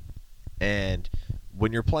beat. And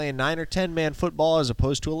when you're playing 9 or 10-man football as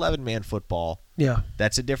opposed to 11-man football, yeah,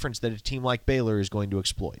 that's a difference that a team like Baylor is going to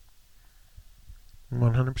exploit.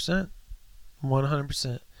 100%.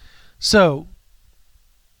 100%. So,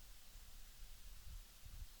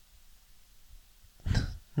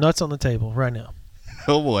 nuts on the table right now.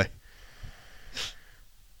 Oh, boy.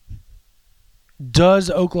 Does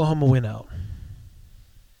Oklahoma win out?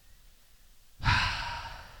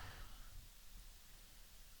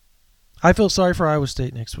 I feel sorry for Iowa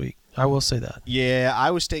State next week. I will say that. Yeah,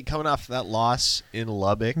 Iowa State coming off that loss in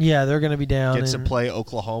Lubbock. Yeah, they're going to be down. Gets to play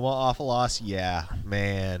Oklahoma off a loss. Yeah,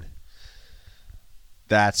 man.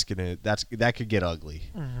 That could get ugly.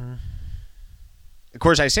 Mm-hmm. Of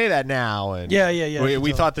course, I say that now, and yeah.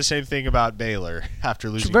 We thought the same thing about Baylor after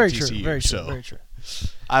losing very to TCU. True, very true, so very true.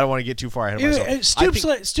 I don't want to get too far ahead of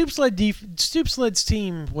myself. Stoops led's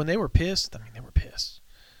team when they were pissed. They were pissed.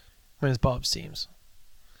 When it's Bob's teams.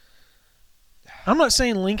 I'm not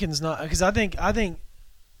saying Lincoln's not, because I think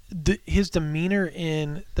his demeanor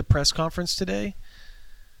in the press conference today.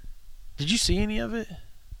 Did you see any of it?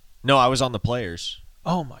 No, I was on the players.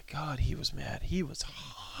 Oh my God, he was mad. He was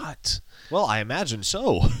hot. Well, I imagine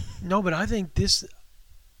so. No, but I think this.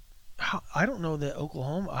 I don't know that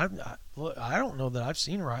Oklahoma. I don't know that I've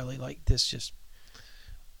seen Riley like this. Just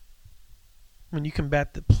when you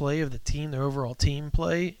combat the play of the team, their overall team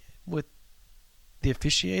play with the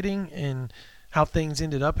officiating and how things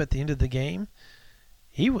ended up at the end of the game,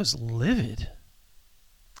 he was livid.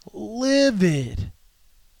 Livid.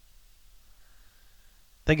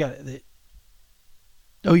 They got it.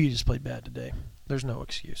 OU just played bad today. There's no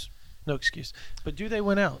excuse. No excuse. But do they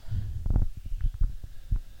win out?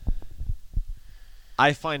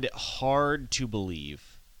 I find it hard to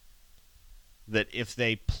believe that if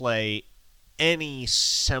they play with any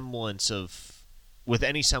semblance of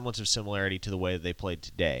similarity to the way they played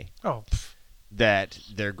today, that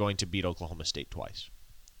they're going to beat Oklahoma State twice.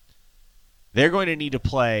 They're going to need to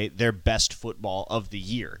play their best football of the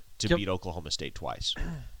year to beat Oklahoma State twice.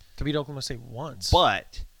 To beat Oklahoma State once.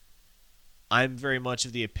 But I'm very much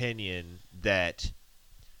of the opinion that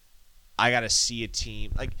I got to see a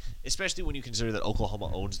team, especially when you consider that Oklahoma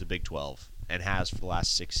owns the Big 12 and has for the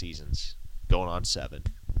last 6 seasons, going on 7.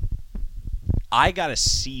 I got to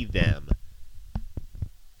see them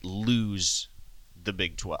lose the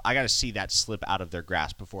Big 12. I got to see that slip out of their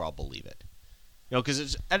grasp before I'll believe it.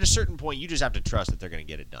 Because at a certain point, you just have to trust that they're going to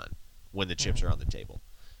get it done when the chips are on the table.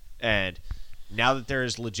 And now that there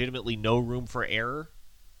is legitimately no room for error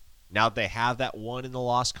Now that they have that one in the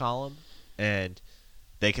loss column and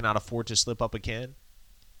they cannot afford to slip up again,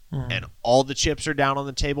 and all the chips are down on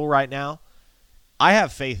the table right now, I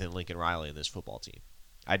have faith in Lincoln Riley and this football team.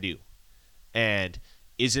 I do. And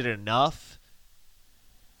is it enough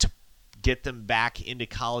to get them back into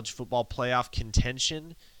college football playoff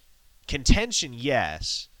contention? Contention,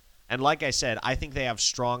 yes. And like I said, I think they have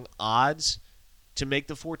strong odds to make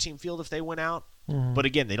the 14 field if they win out. But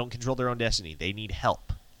again, they don't control their own destiny. They need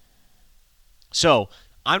help. So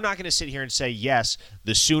I'm not going to sit here and say, yes,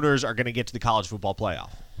 the Sooners are going to get to the college football playoff.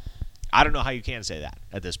 I don't know how you can say that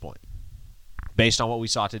at this point, based on what we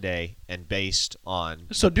saw today and based on.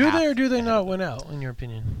 So the do path they or do they ahead not of them. win out, in your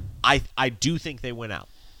opinion? I do think they win out.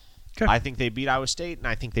 Okay. I think they beat Iowa State, and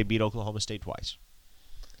I think they beat Oklahoma State twice.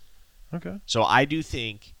 Okay. So I do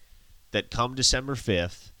think that come December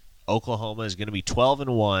 5th, Oklahoma is going to be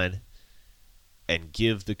 12-1 and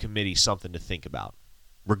give the committee something to think about,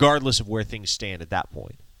 regardless of where things stand at that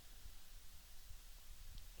point.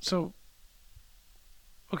 So,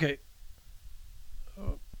 okay.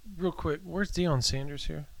 Real quick, where's Deion Sanders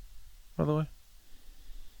here, by the way?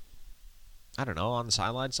 I don't know, on the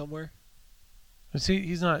sideline somewhere? Is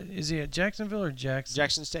he's not? Is he at Jacksonville or Jackson?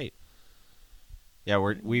 Jackson State. Yeah,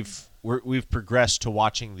 we've progressed to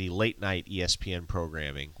watching the late night ESPN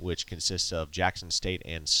programming, which consists of Jackson State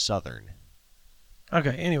and Southern.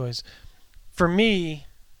 Okay. Anyways, for me,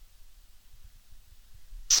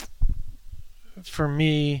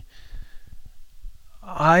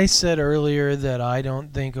 I said earlier that I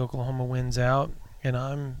don't think Oklahoma wins out, and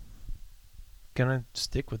I'm gonna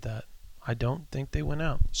stick with that. I don't think they win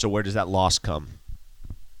out. So where does that loss come?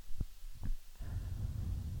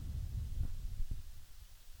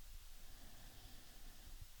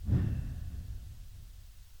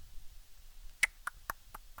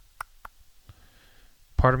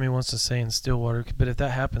 Part of me wants to say in Stillwater, but if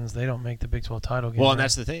that happens, they don't make the Big 12 title game. Well, right? and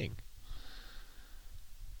that's the thing.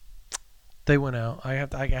 They went out. I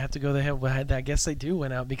have to go the head. I guess they do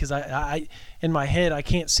win out because I in my head I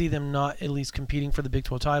can't see them not at least competing for the Big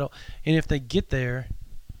 12 title. And if they get there,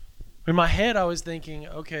 in my head I was thinking,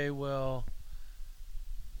 okay, well,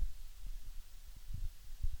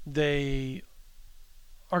 they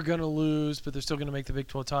are going to lose, but they're still going to make the Big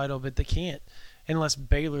 12 title. But they can't unless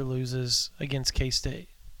Baylor loses against K-State.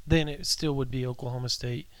 Then it still would be Oklahoma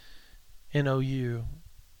State and OU,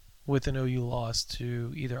 with an OU loss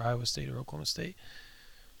to either Iowa State or Oklahoma State.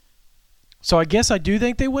 So I guess I do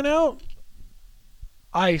think they went out.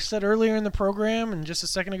 I said earlier in the program and just a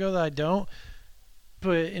second ago that I don't.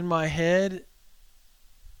 But in my head,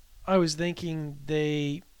 I was thinking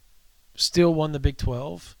they still won the Big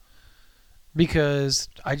 12 because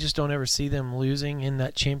I just don't ever see them losing in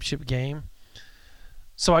that championship game.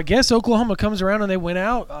 So I guess Oklahoma comes around and they win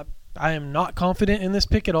out. I am not confident in this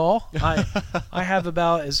pick at all. I have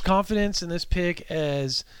about as confidence in this pick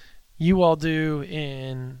as you all do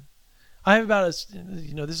in. I have about as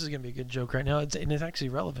this is going to be a good joke right now, and it's actually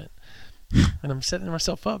relevant. And I'm setting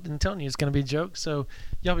myself up and telling you it's going to be a joke, so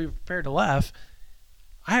y'all be prepared to laugh.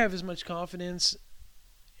 I have as much confidence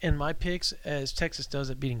in my picks as Texas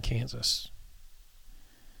does at beating Kansas.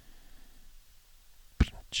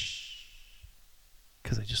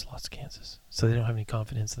 Because they just lost Kansas. So they don't have any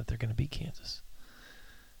confidence that they're going to beat Kansas.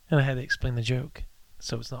 And I had to explain the joke,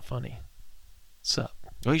 so it's not funny. Sup?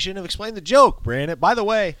 Well, you shouldn't have explained the joke, Brandon. By the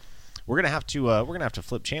way, we're gonna have to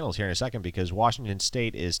flip channels here in a second because Washington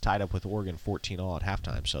State is tied up with Oregon 14-all at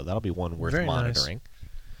halftime, so that'll be one worth Very monitoring.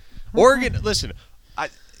 Nice. Oregon, listen,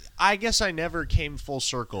 I guess I never came full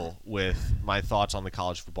circle with my thoughts on the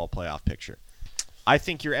college football playoff picture. I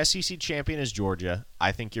think your SEC champion is Georgia.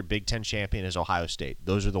 I think your Big Ten champion is Ohio State.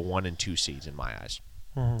 Those are the 1 and 2 seeds in my eyes.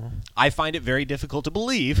 Mm-hmm. I find it very difficult to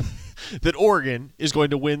believe that Oregon is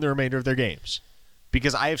going to win the remainder of their games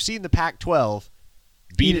because I have seen the Pac-12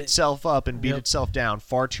 beat itself up and beat itself down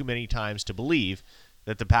far too many times to believe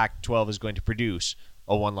that the Pac-12 is going to produce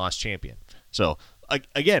a one-loss champion. So,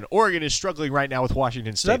 again, Oregon is struggling right now with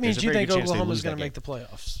Washington State. So that means you think Oklahoma's going to make the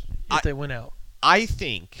playoffs if they win out? I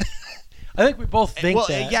think... I think we both think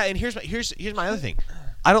that. Yeah, and here's my other thing.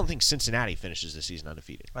 I don't think Cincinnati finishes the season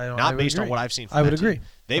undefeated. Not based agree. on what I've seen from I would that agree. team.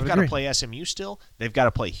 They've got to play SMU still. They've got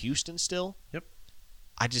to play Houston still. Yep.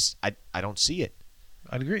 I don't see it.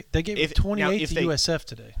 I'd agree. They gave 28 to USF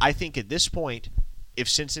today. I think at this point, if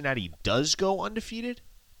Cincinnati does go undefeated,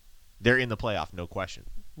 they're in the playoff, no question.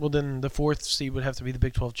 Well, then the 4th seed would have to be the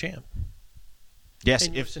Big 12 champ. Yes,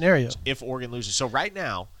 in your scenario. If Oregon loses. So right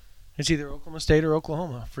now, it's either Oklahoma State or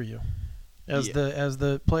Oklahoma for you as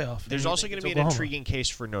the playoff. There's also going to be an intriguing case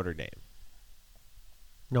for Notre Dame.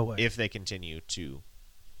 No way. If they continue to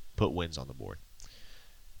put wins on the board.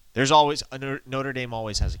 There's always Notre Dame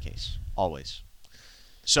always has a case, always.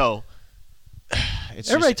 So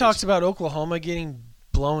everybody talks about Oklahoma getting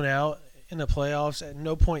blown out in the playoffs. At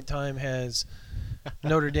no point in time has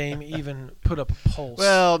Notre Dame even put up a pulse.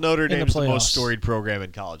 Well, Notre in the Dame's the most playoffs. storied program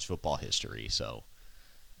in college football history. So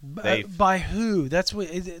By who? That's what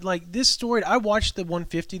is it, like this story. I watched the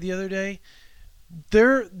 150 the other day.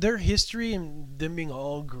 Their history and them being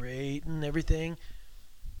all great and everything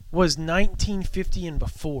was 1950 and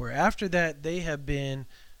before. After that, they have been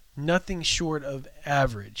nothing short of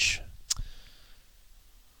average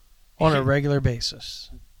on a regular basis.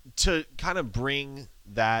 to kind of bring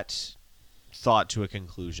that thought to a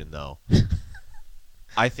conclusion, though,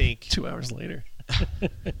 I think 2 hours later.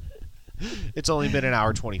 it's only been an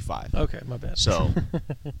hour 25. Okay, my bad. So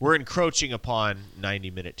we're encroaching upon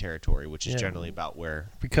 90-minute territory, which is Yeah. generally about where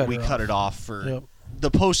We cut cut it it off for Yep.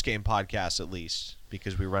 the post-game podcast, at least,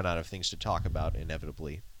 because we run out of things to talk about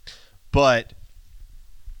inevitably. But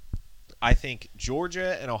I think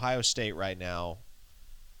Georgia and Ohio State right now,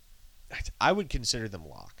 I would consider them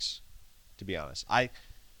locks, to be honest.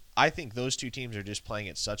 I think those two teams are just playing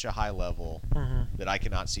at such a high level that I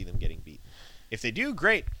cannot see them getting beaten. If they do,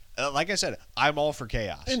 great. Like I said, I'm all for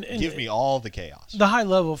chaos. And Give me all the chaos. The high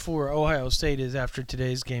level for Ohio State is after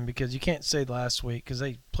today's game because you can't say last week because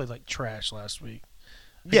they played like trash last week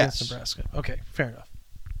against Yes. Nebraska. Okay, fair enough.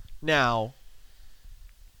 Now,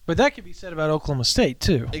 But that could be said about Oklahoma State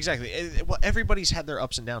too. exactly. Well, everybody's had their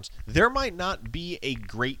ups and downs. There might not be a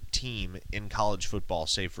great team in college football,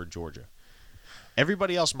 save for Georgia.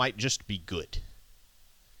 Everybody else might just be good.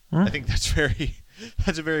 I think that's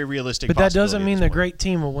a very realistic. But that possibility doesn't at mean this the point. great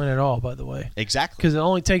team will win it all, by the way. Exactly. Because it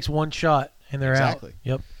only takes one shot and they're Exactly. out.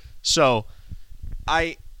 Yep. So,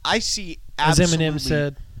 I see As absolutely, Eminem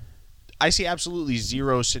said. I see absolutely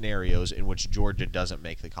zero scenarios in which Georgia doesn't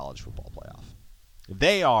make the college football playoff.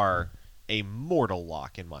 They are a mortal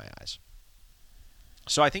lock in my eyes.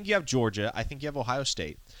 So I think you have Georgia. I think you have Ohio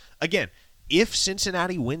State. Again, if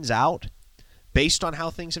Cincinnati wins out, based on how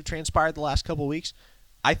things have transpired the last couple of weeks,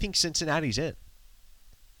 I think Cincinnati's in.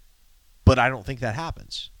 But I don't think that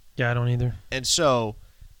happens. Yeah, I don't either. And so,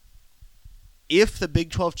 if the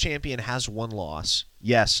Big 12 champion has one loss,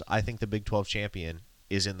 yes, I think the Big 12 champion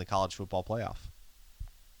is in the college football playoff.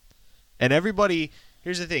 And everybody,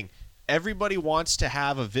 here's the thing, everybody wants to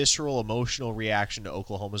have a visceral, emotional reaction to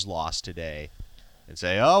Oklahoma's loss today and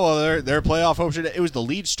say, oh, well, their playoff hopes are... It was the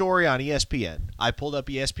lead story on ESPN. I pulled up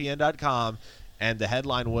ESPN.com, and the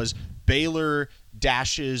headline was, Baylor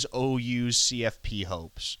dashes OU's CFP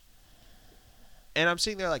hopes. And I'm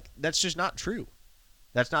sitting there like, that's just not true.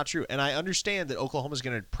 That's not true. And I understand that Oklahoma's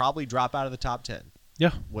going to probably drop out of the top 10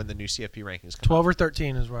 Yeah. when the new CFP rankings come 12 out. or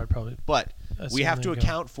 13 is where I'd probably. But That's we the have way to to go.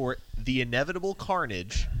 account for the inevitable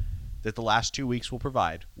carnage that the last 2 weeks will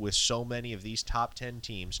provide with so many of these top 10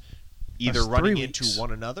 teams either That's 3 running weeks. into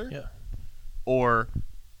one another Yeah. or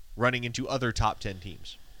running into other top 10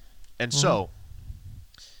 teams. And so,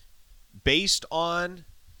 based on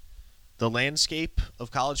the landscape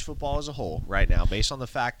of college football as a whole right now, based on the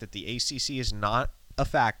fact that the ACC is not a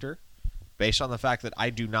factor, based on the fact that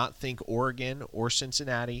I do not think Oregon or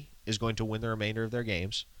Cincinnati is going to win the remainder of their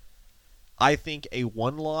games, I think a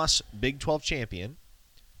one-loss Big 12 champion,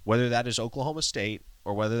 whether that is Oklahoma State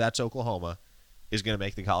or whether that's Oklahoma, is going to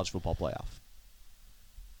make the college football playoff.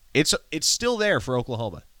 It's still there for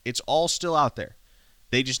Oklahoma. It's all still out there.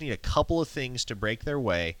 They just need a couple of things to break their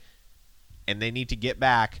way, and they need to get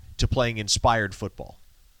back to playing inspired football.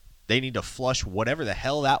 They need to flush whatever the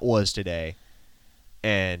hell that was today,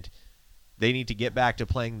 and they need to get back to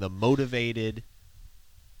playing the motivated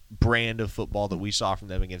brand of football that we saw from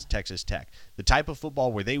them against Texas Tech. The type of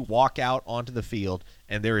football where they walk out onto the field,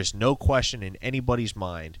 and there is no question in anybody's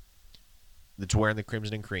mind that's wearing the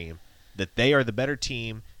crimson and cream that they are the better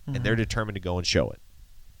team, and they're determined to go and show it.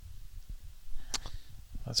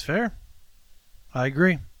 That's fair. I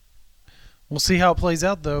agree. We'll see how it plays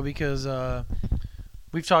out, though, because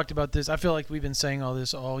we've talked about this. I feel like we've been saying all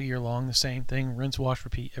this all year long, the same thing, rinse, wash,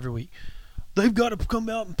 repeat every week. They've got to come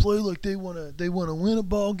out and play like they want to win a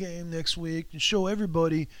ball game next week and show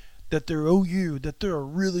everybody that they're OU, that they're a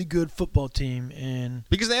really good football team. And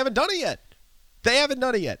Because they haven't done it yet. They haven't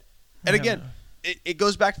done it yet. And Yeah. again, it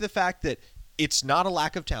goes back to the fact that it's not a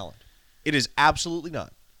lack of talent. It is absolutely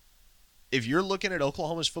not. If you're looking at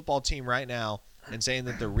Oklahoma's football team right now and saying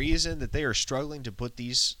that the reason that they are struggling to put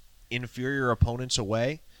these inferior opponents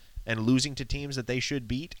away and losing to teams that they should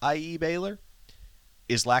beat, i.e. Baylor,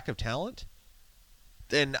 is lack of talent,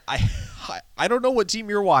 then I don't know what team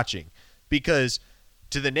you're watching, because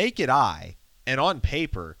to the naked eye and on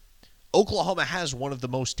paper, Oklahoma has one of the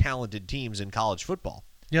most talented teams in college football.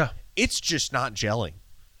 Yeah. It's just not gelling.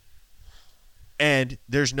 And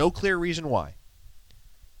there's no clear reason why.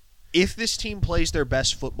 If this team plays their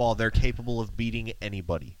best football, they're capable of beating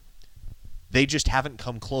anybody. They just haven't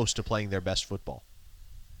come close to playing their best football.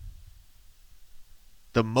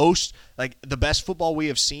 The best football we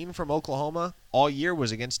have seen from Oklahoma all year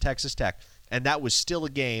was against Texas Tech, and that was still a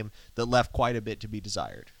game that left quite a bit to be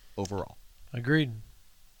desired overall. Agreed.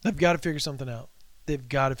 They've got to figure something out.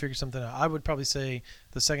 I would probably say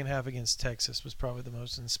the second half against Texas was probably the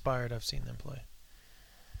most inspired I've seen them play.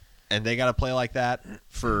 And they got to play like that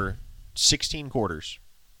for 16 quarters.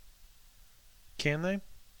 Can they?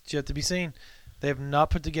 It's yet to be seen. They have not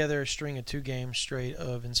put together a string of 2 games straight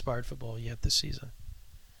of inspired football yet this season.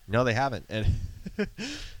 No, they haven't. And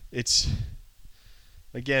it's,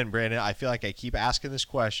 again, Brandon, I feel like I keep asking this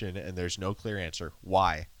question and there's no clear answer.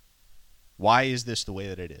 Why? Why is this the way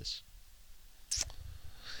that it is?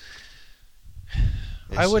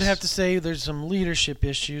 I would have to say there's some leadership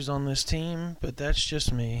issues on this team, but that's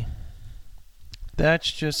just me.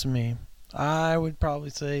 I would probably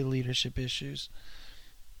say leadership issues.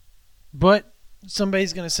 But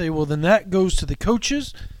somebody's going to say, well, then that goes to the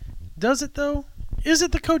coaches. Does it, though? Is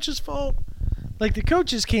it the coach's fault? Like, the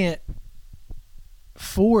coaches can't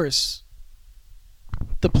force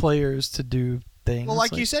the players to do things. Well,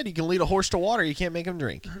 like you said, you can lead a horse to water. You can't make him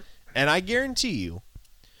drink. And I guarantee you,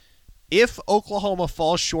 if Oklahoma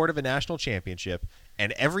falls short of a national championship,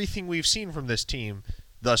 and everything we've seen from this team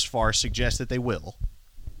thus far suggests that they will,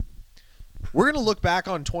 we're going to look back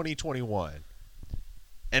on 2021,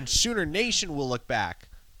 and Sooner Nation will look back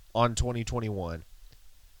on 2021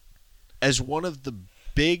 as one of the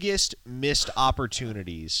biggest missed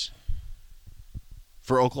opportunities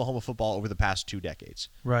for Oklahoma football over the past 2 decades.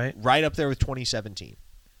 Right. Right up there with 2017.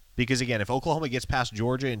 Because, again, if Oklahoma gets past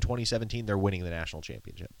Georgia in 2017, they're winning the national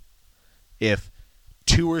championship. If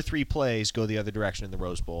 2 or 3 plays go the other direction in the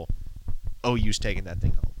Rose Bowl, OU's taking that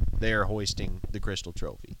thing home. They are hoisting the Crystal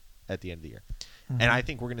Trophy at the end of the year. Mm-hmm. And I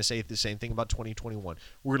think we're going to say the same thing about 2021.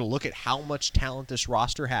 We're going to look at how much talent this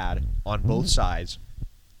roster had on both sides.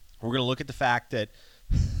 We're going to look at the fact that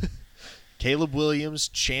Caleb Williams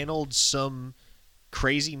channeled some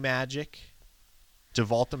crazy magic to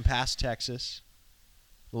vault them past Texas.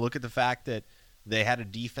 We'll look at the fact that they had a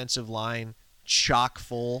defensive line chock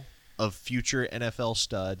full of future NFL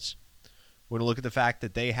studs. We're going to look at the fact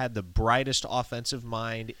that they had the brightest offensive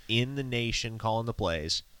mind in the nation calling the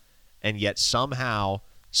plays, and yet somehow,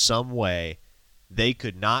 some way, they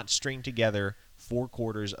could not string together 4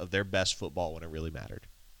 quarters of their best football when it really mattered.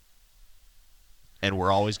 And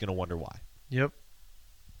we're always going to wonder why. Yep.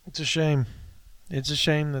 It's a shame. It's a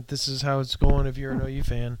shame that this is how it's going if you're an OU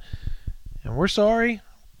fan. And we're sorry,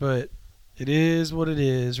 but it is what it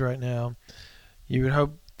is right now. You would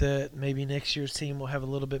hope that maybe next year's team will have a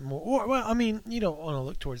little bit more. Well, I mean, you don't want to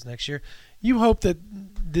look towards next year. You hope that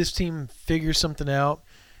this team figures something out,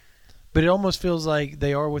 but it almost feels like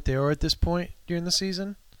they are what they are at this point during the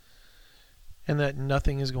season, and that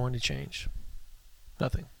nothing is going to change.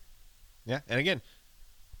 Nothing. Yeah, and again,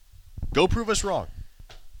 go prove us wrong.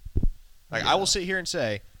 Like, I will sit here and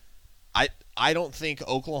say, I don't think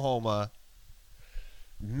Oklahoma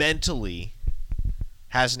mentally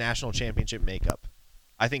has national championship makeup.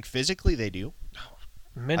 I think physically they do.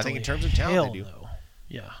 Mentally, I think in terms of talent they do. No.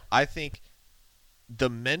 Yeah. I think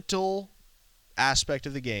the mental aspect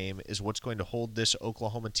of the game is what's going to hold this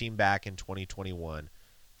Oklahoma team back in 2021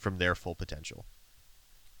 from their full potential.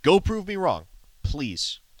 Go prove me wrong,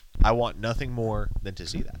 please. I want nothing more than to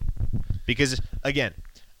see that. Because, again,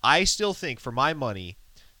 I still think, for my money,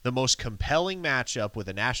 the most compelling matchup with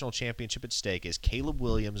a national championship at stake is Caleb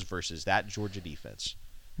Williams versus that Georgia defense.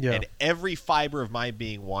 Yeah. And every fiber of my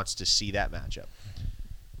being wants to see that matchup.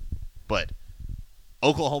 But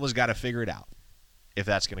Oklahoma's got to figure it out if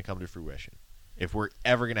that's going to come to fruition. If we're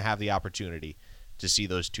ever going to have the opportunity to see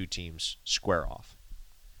those 2 teams square off.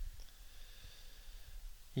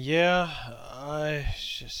 Yeah, I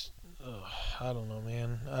don't know,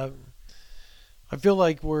 man. I feel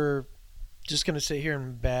like we're just going to sit here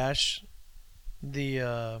and bash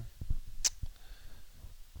we're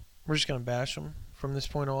just going to bash them from this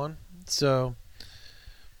point on. So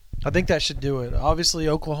I think that should do it. Obviously,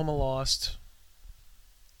 Oklahoma lost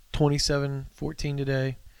 27-14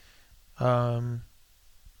 today. I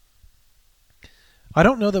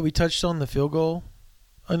don't know that we touched on the field goal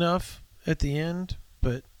enough at the end,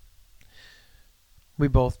 but we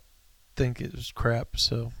both think it was crap.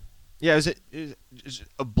 So yeah, it was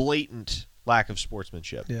a blatant lack of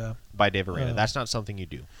sportsmanship by Dave Aranda. That's not something you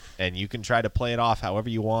do. And you can try to play it off however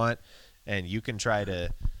you want, and you can try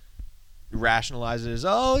to rationalize it as,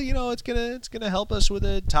 it's gonna help us with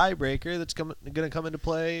a tiebreaker that's gonna come into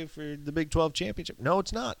play for the Big 12 championship. No,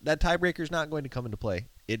 it's not. That tiebreaker is not going to come into play.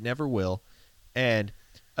 It never will. And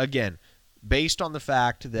again, based on the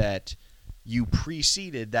fact that you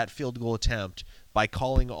preceded that field goal attempt by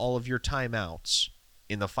calling all of your timeouts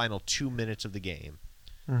in the final 2 minutes of the game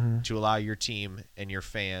to allow your team and your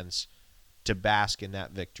fans to bask in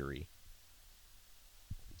that victory.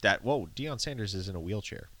 Deion Sanders is in a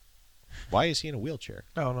wheelchair. Why is he in a wheelchair?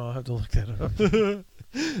 I don't know. I'll have to look that up.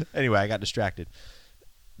 Anyway, I got distracted.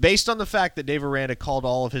 Based on the fact that Dave Aranda called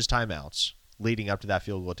all of his timeouts leading up to that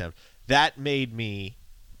field goal attempt, that led me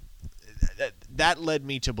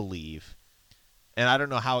to believe, and I don't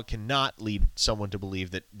know how it cannot lead someone to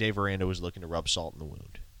believe, that Dave Aranda was looking to rub salt in the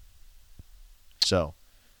wound. So,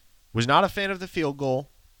 was not a fan of the field goal.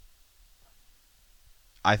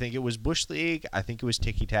 I think it was Bush League. I think it was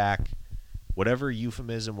ticky-tack. Whatever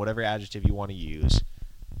euphemism, whatever adjective you want to use,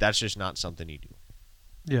 that's just not something you do.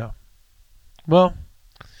 Yeah. Well,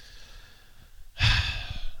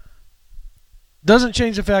 doesn't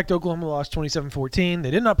change the fact Oklahoma lost 27-14.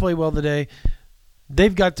 They did not play well today.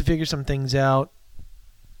 They've got to figure some things out.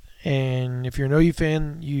 And if you're an OU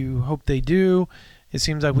fan, you hope they do. It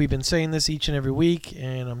seems like we've been saying this each and every week,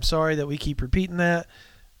 and I'm sorry that we keep repeating that.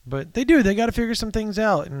 But they do. They got to figure some things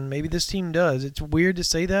out, and maybe this team does. It's weird to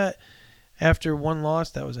say that after one loss.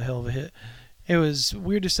 That was a hell of a hit. It was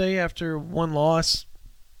weird to say after one loss,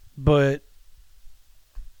 but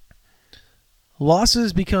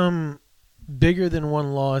losses become bigger than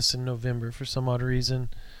one loss in November for some odd reason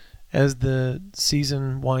as the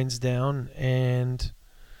season winds down, and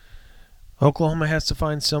Oklahoma has to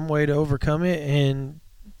find some way to overcome it, and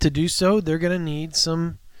to do so, they're going to need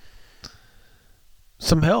some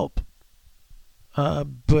help.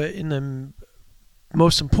 But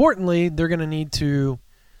most importantly, they're going to need to,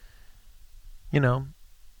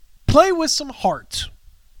 play with some heart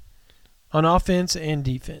on offense and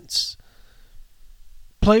defense.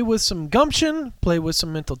 Play with some gumption, play with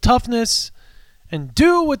some mental toughness, and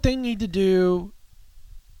do what they need to do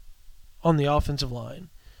on the offensive line.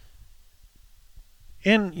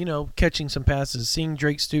 And, catching some passes, seeing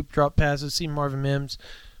Drake Stoop drop passes, seeing Marvin Mims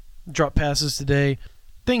drop passes today,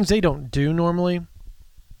 things they don't do normally.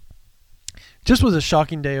 Just was a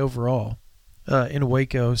shocking day overall in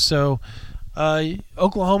Waco. So,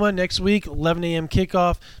 Oklahoma next week, 11 a.m.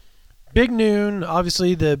 kickoff. Big noon.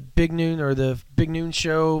 Obviously, the Big Noon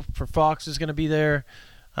show for Fox is going to be there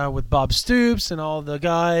with Bob Stoops and all the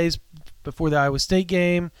guys before the Iowa State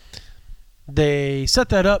game. They set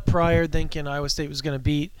that up prior, thinking Iowa State was going to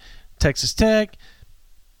beat Texas Tech.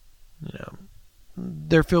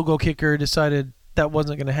 Their field goal kicker decided that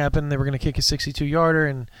wasn't going to happen. They were going to kick a 62-yarder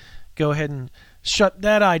and go ahead and shut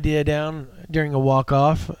that idea down during a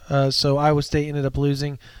walk-off. So Iowa State ended up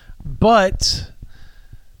losing. But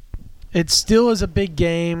it still is a big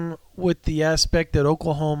game with the aspect that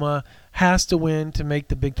Oklahoma has to win to make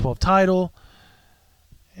the Big 12 title.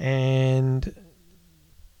 And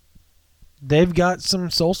they've got some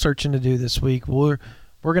soul-searching to do this week. We're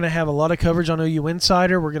going to have a lot of coverage on OU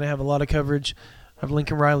Insider. We're going to have a lot of coverage of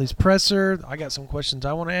Lincoln Riley's presser. I got some questions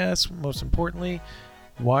I want to ask. Most importantly,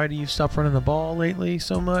 why do you stop running the ball lately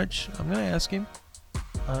so much? I'm going to ask him.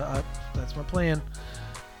 That's my plan.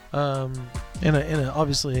 In a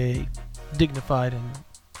obviously a dignified and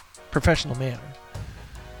professional manner.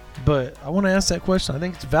 But I want to ask that question. I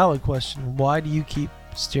think it's a valid question. Why do you keep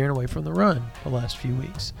steering away from the run the last few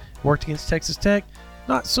weeks? Worked against Texas Tech,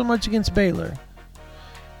 not so much against Baylor.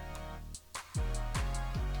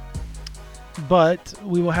 But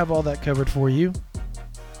we will have all that covered for you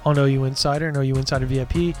on OU Insider and OU Insider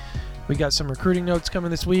VIP. We got some recruiting notes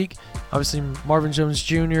coming this week. Obviously, Marvin Jones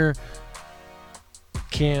Jr.,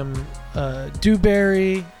 Cam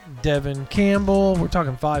Dewberry, Devin Campbell. We're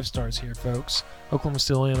talking 5 stars here, folks. Oklahoma's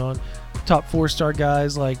still in on top 4-star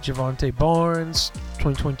guys like Javonte Barnes,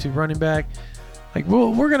 2022 running back.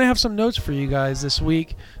 We're going to have some notes for you guys this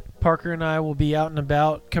week. Parker and I will be out and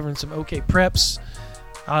about covering some OK Preps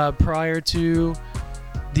prior to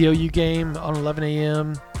the OU game on 11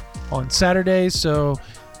 a.m. on Saturday. So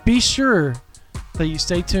be sure that you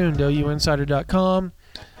stay tuned to OUinsider.com.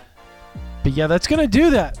 But yeah, that's going to do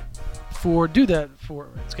that for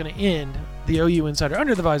it's going to end the OU Insider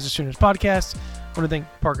Under the Visor Sooners podcast. I want to thank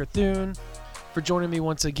Parker Thune for joining me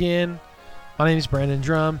once again. My name is Brandon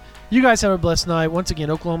Drum. You guys have a blessed night. Once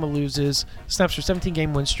again, Oklahoma loses. Snaps their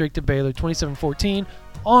 17-game win streak to Baylor, 27-14.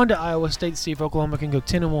 On to Iowa State to see if Oklahoma can go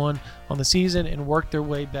 10-1 on the season and work their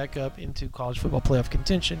way back up into college football playoff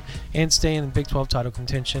contention and stay in the Big 12 title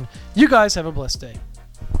contention. You guys have a blessed day.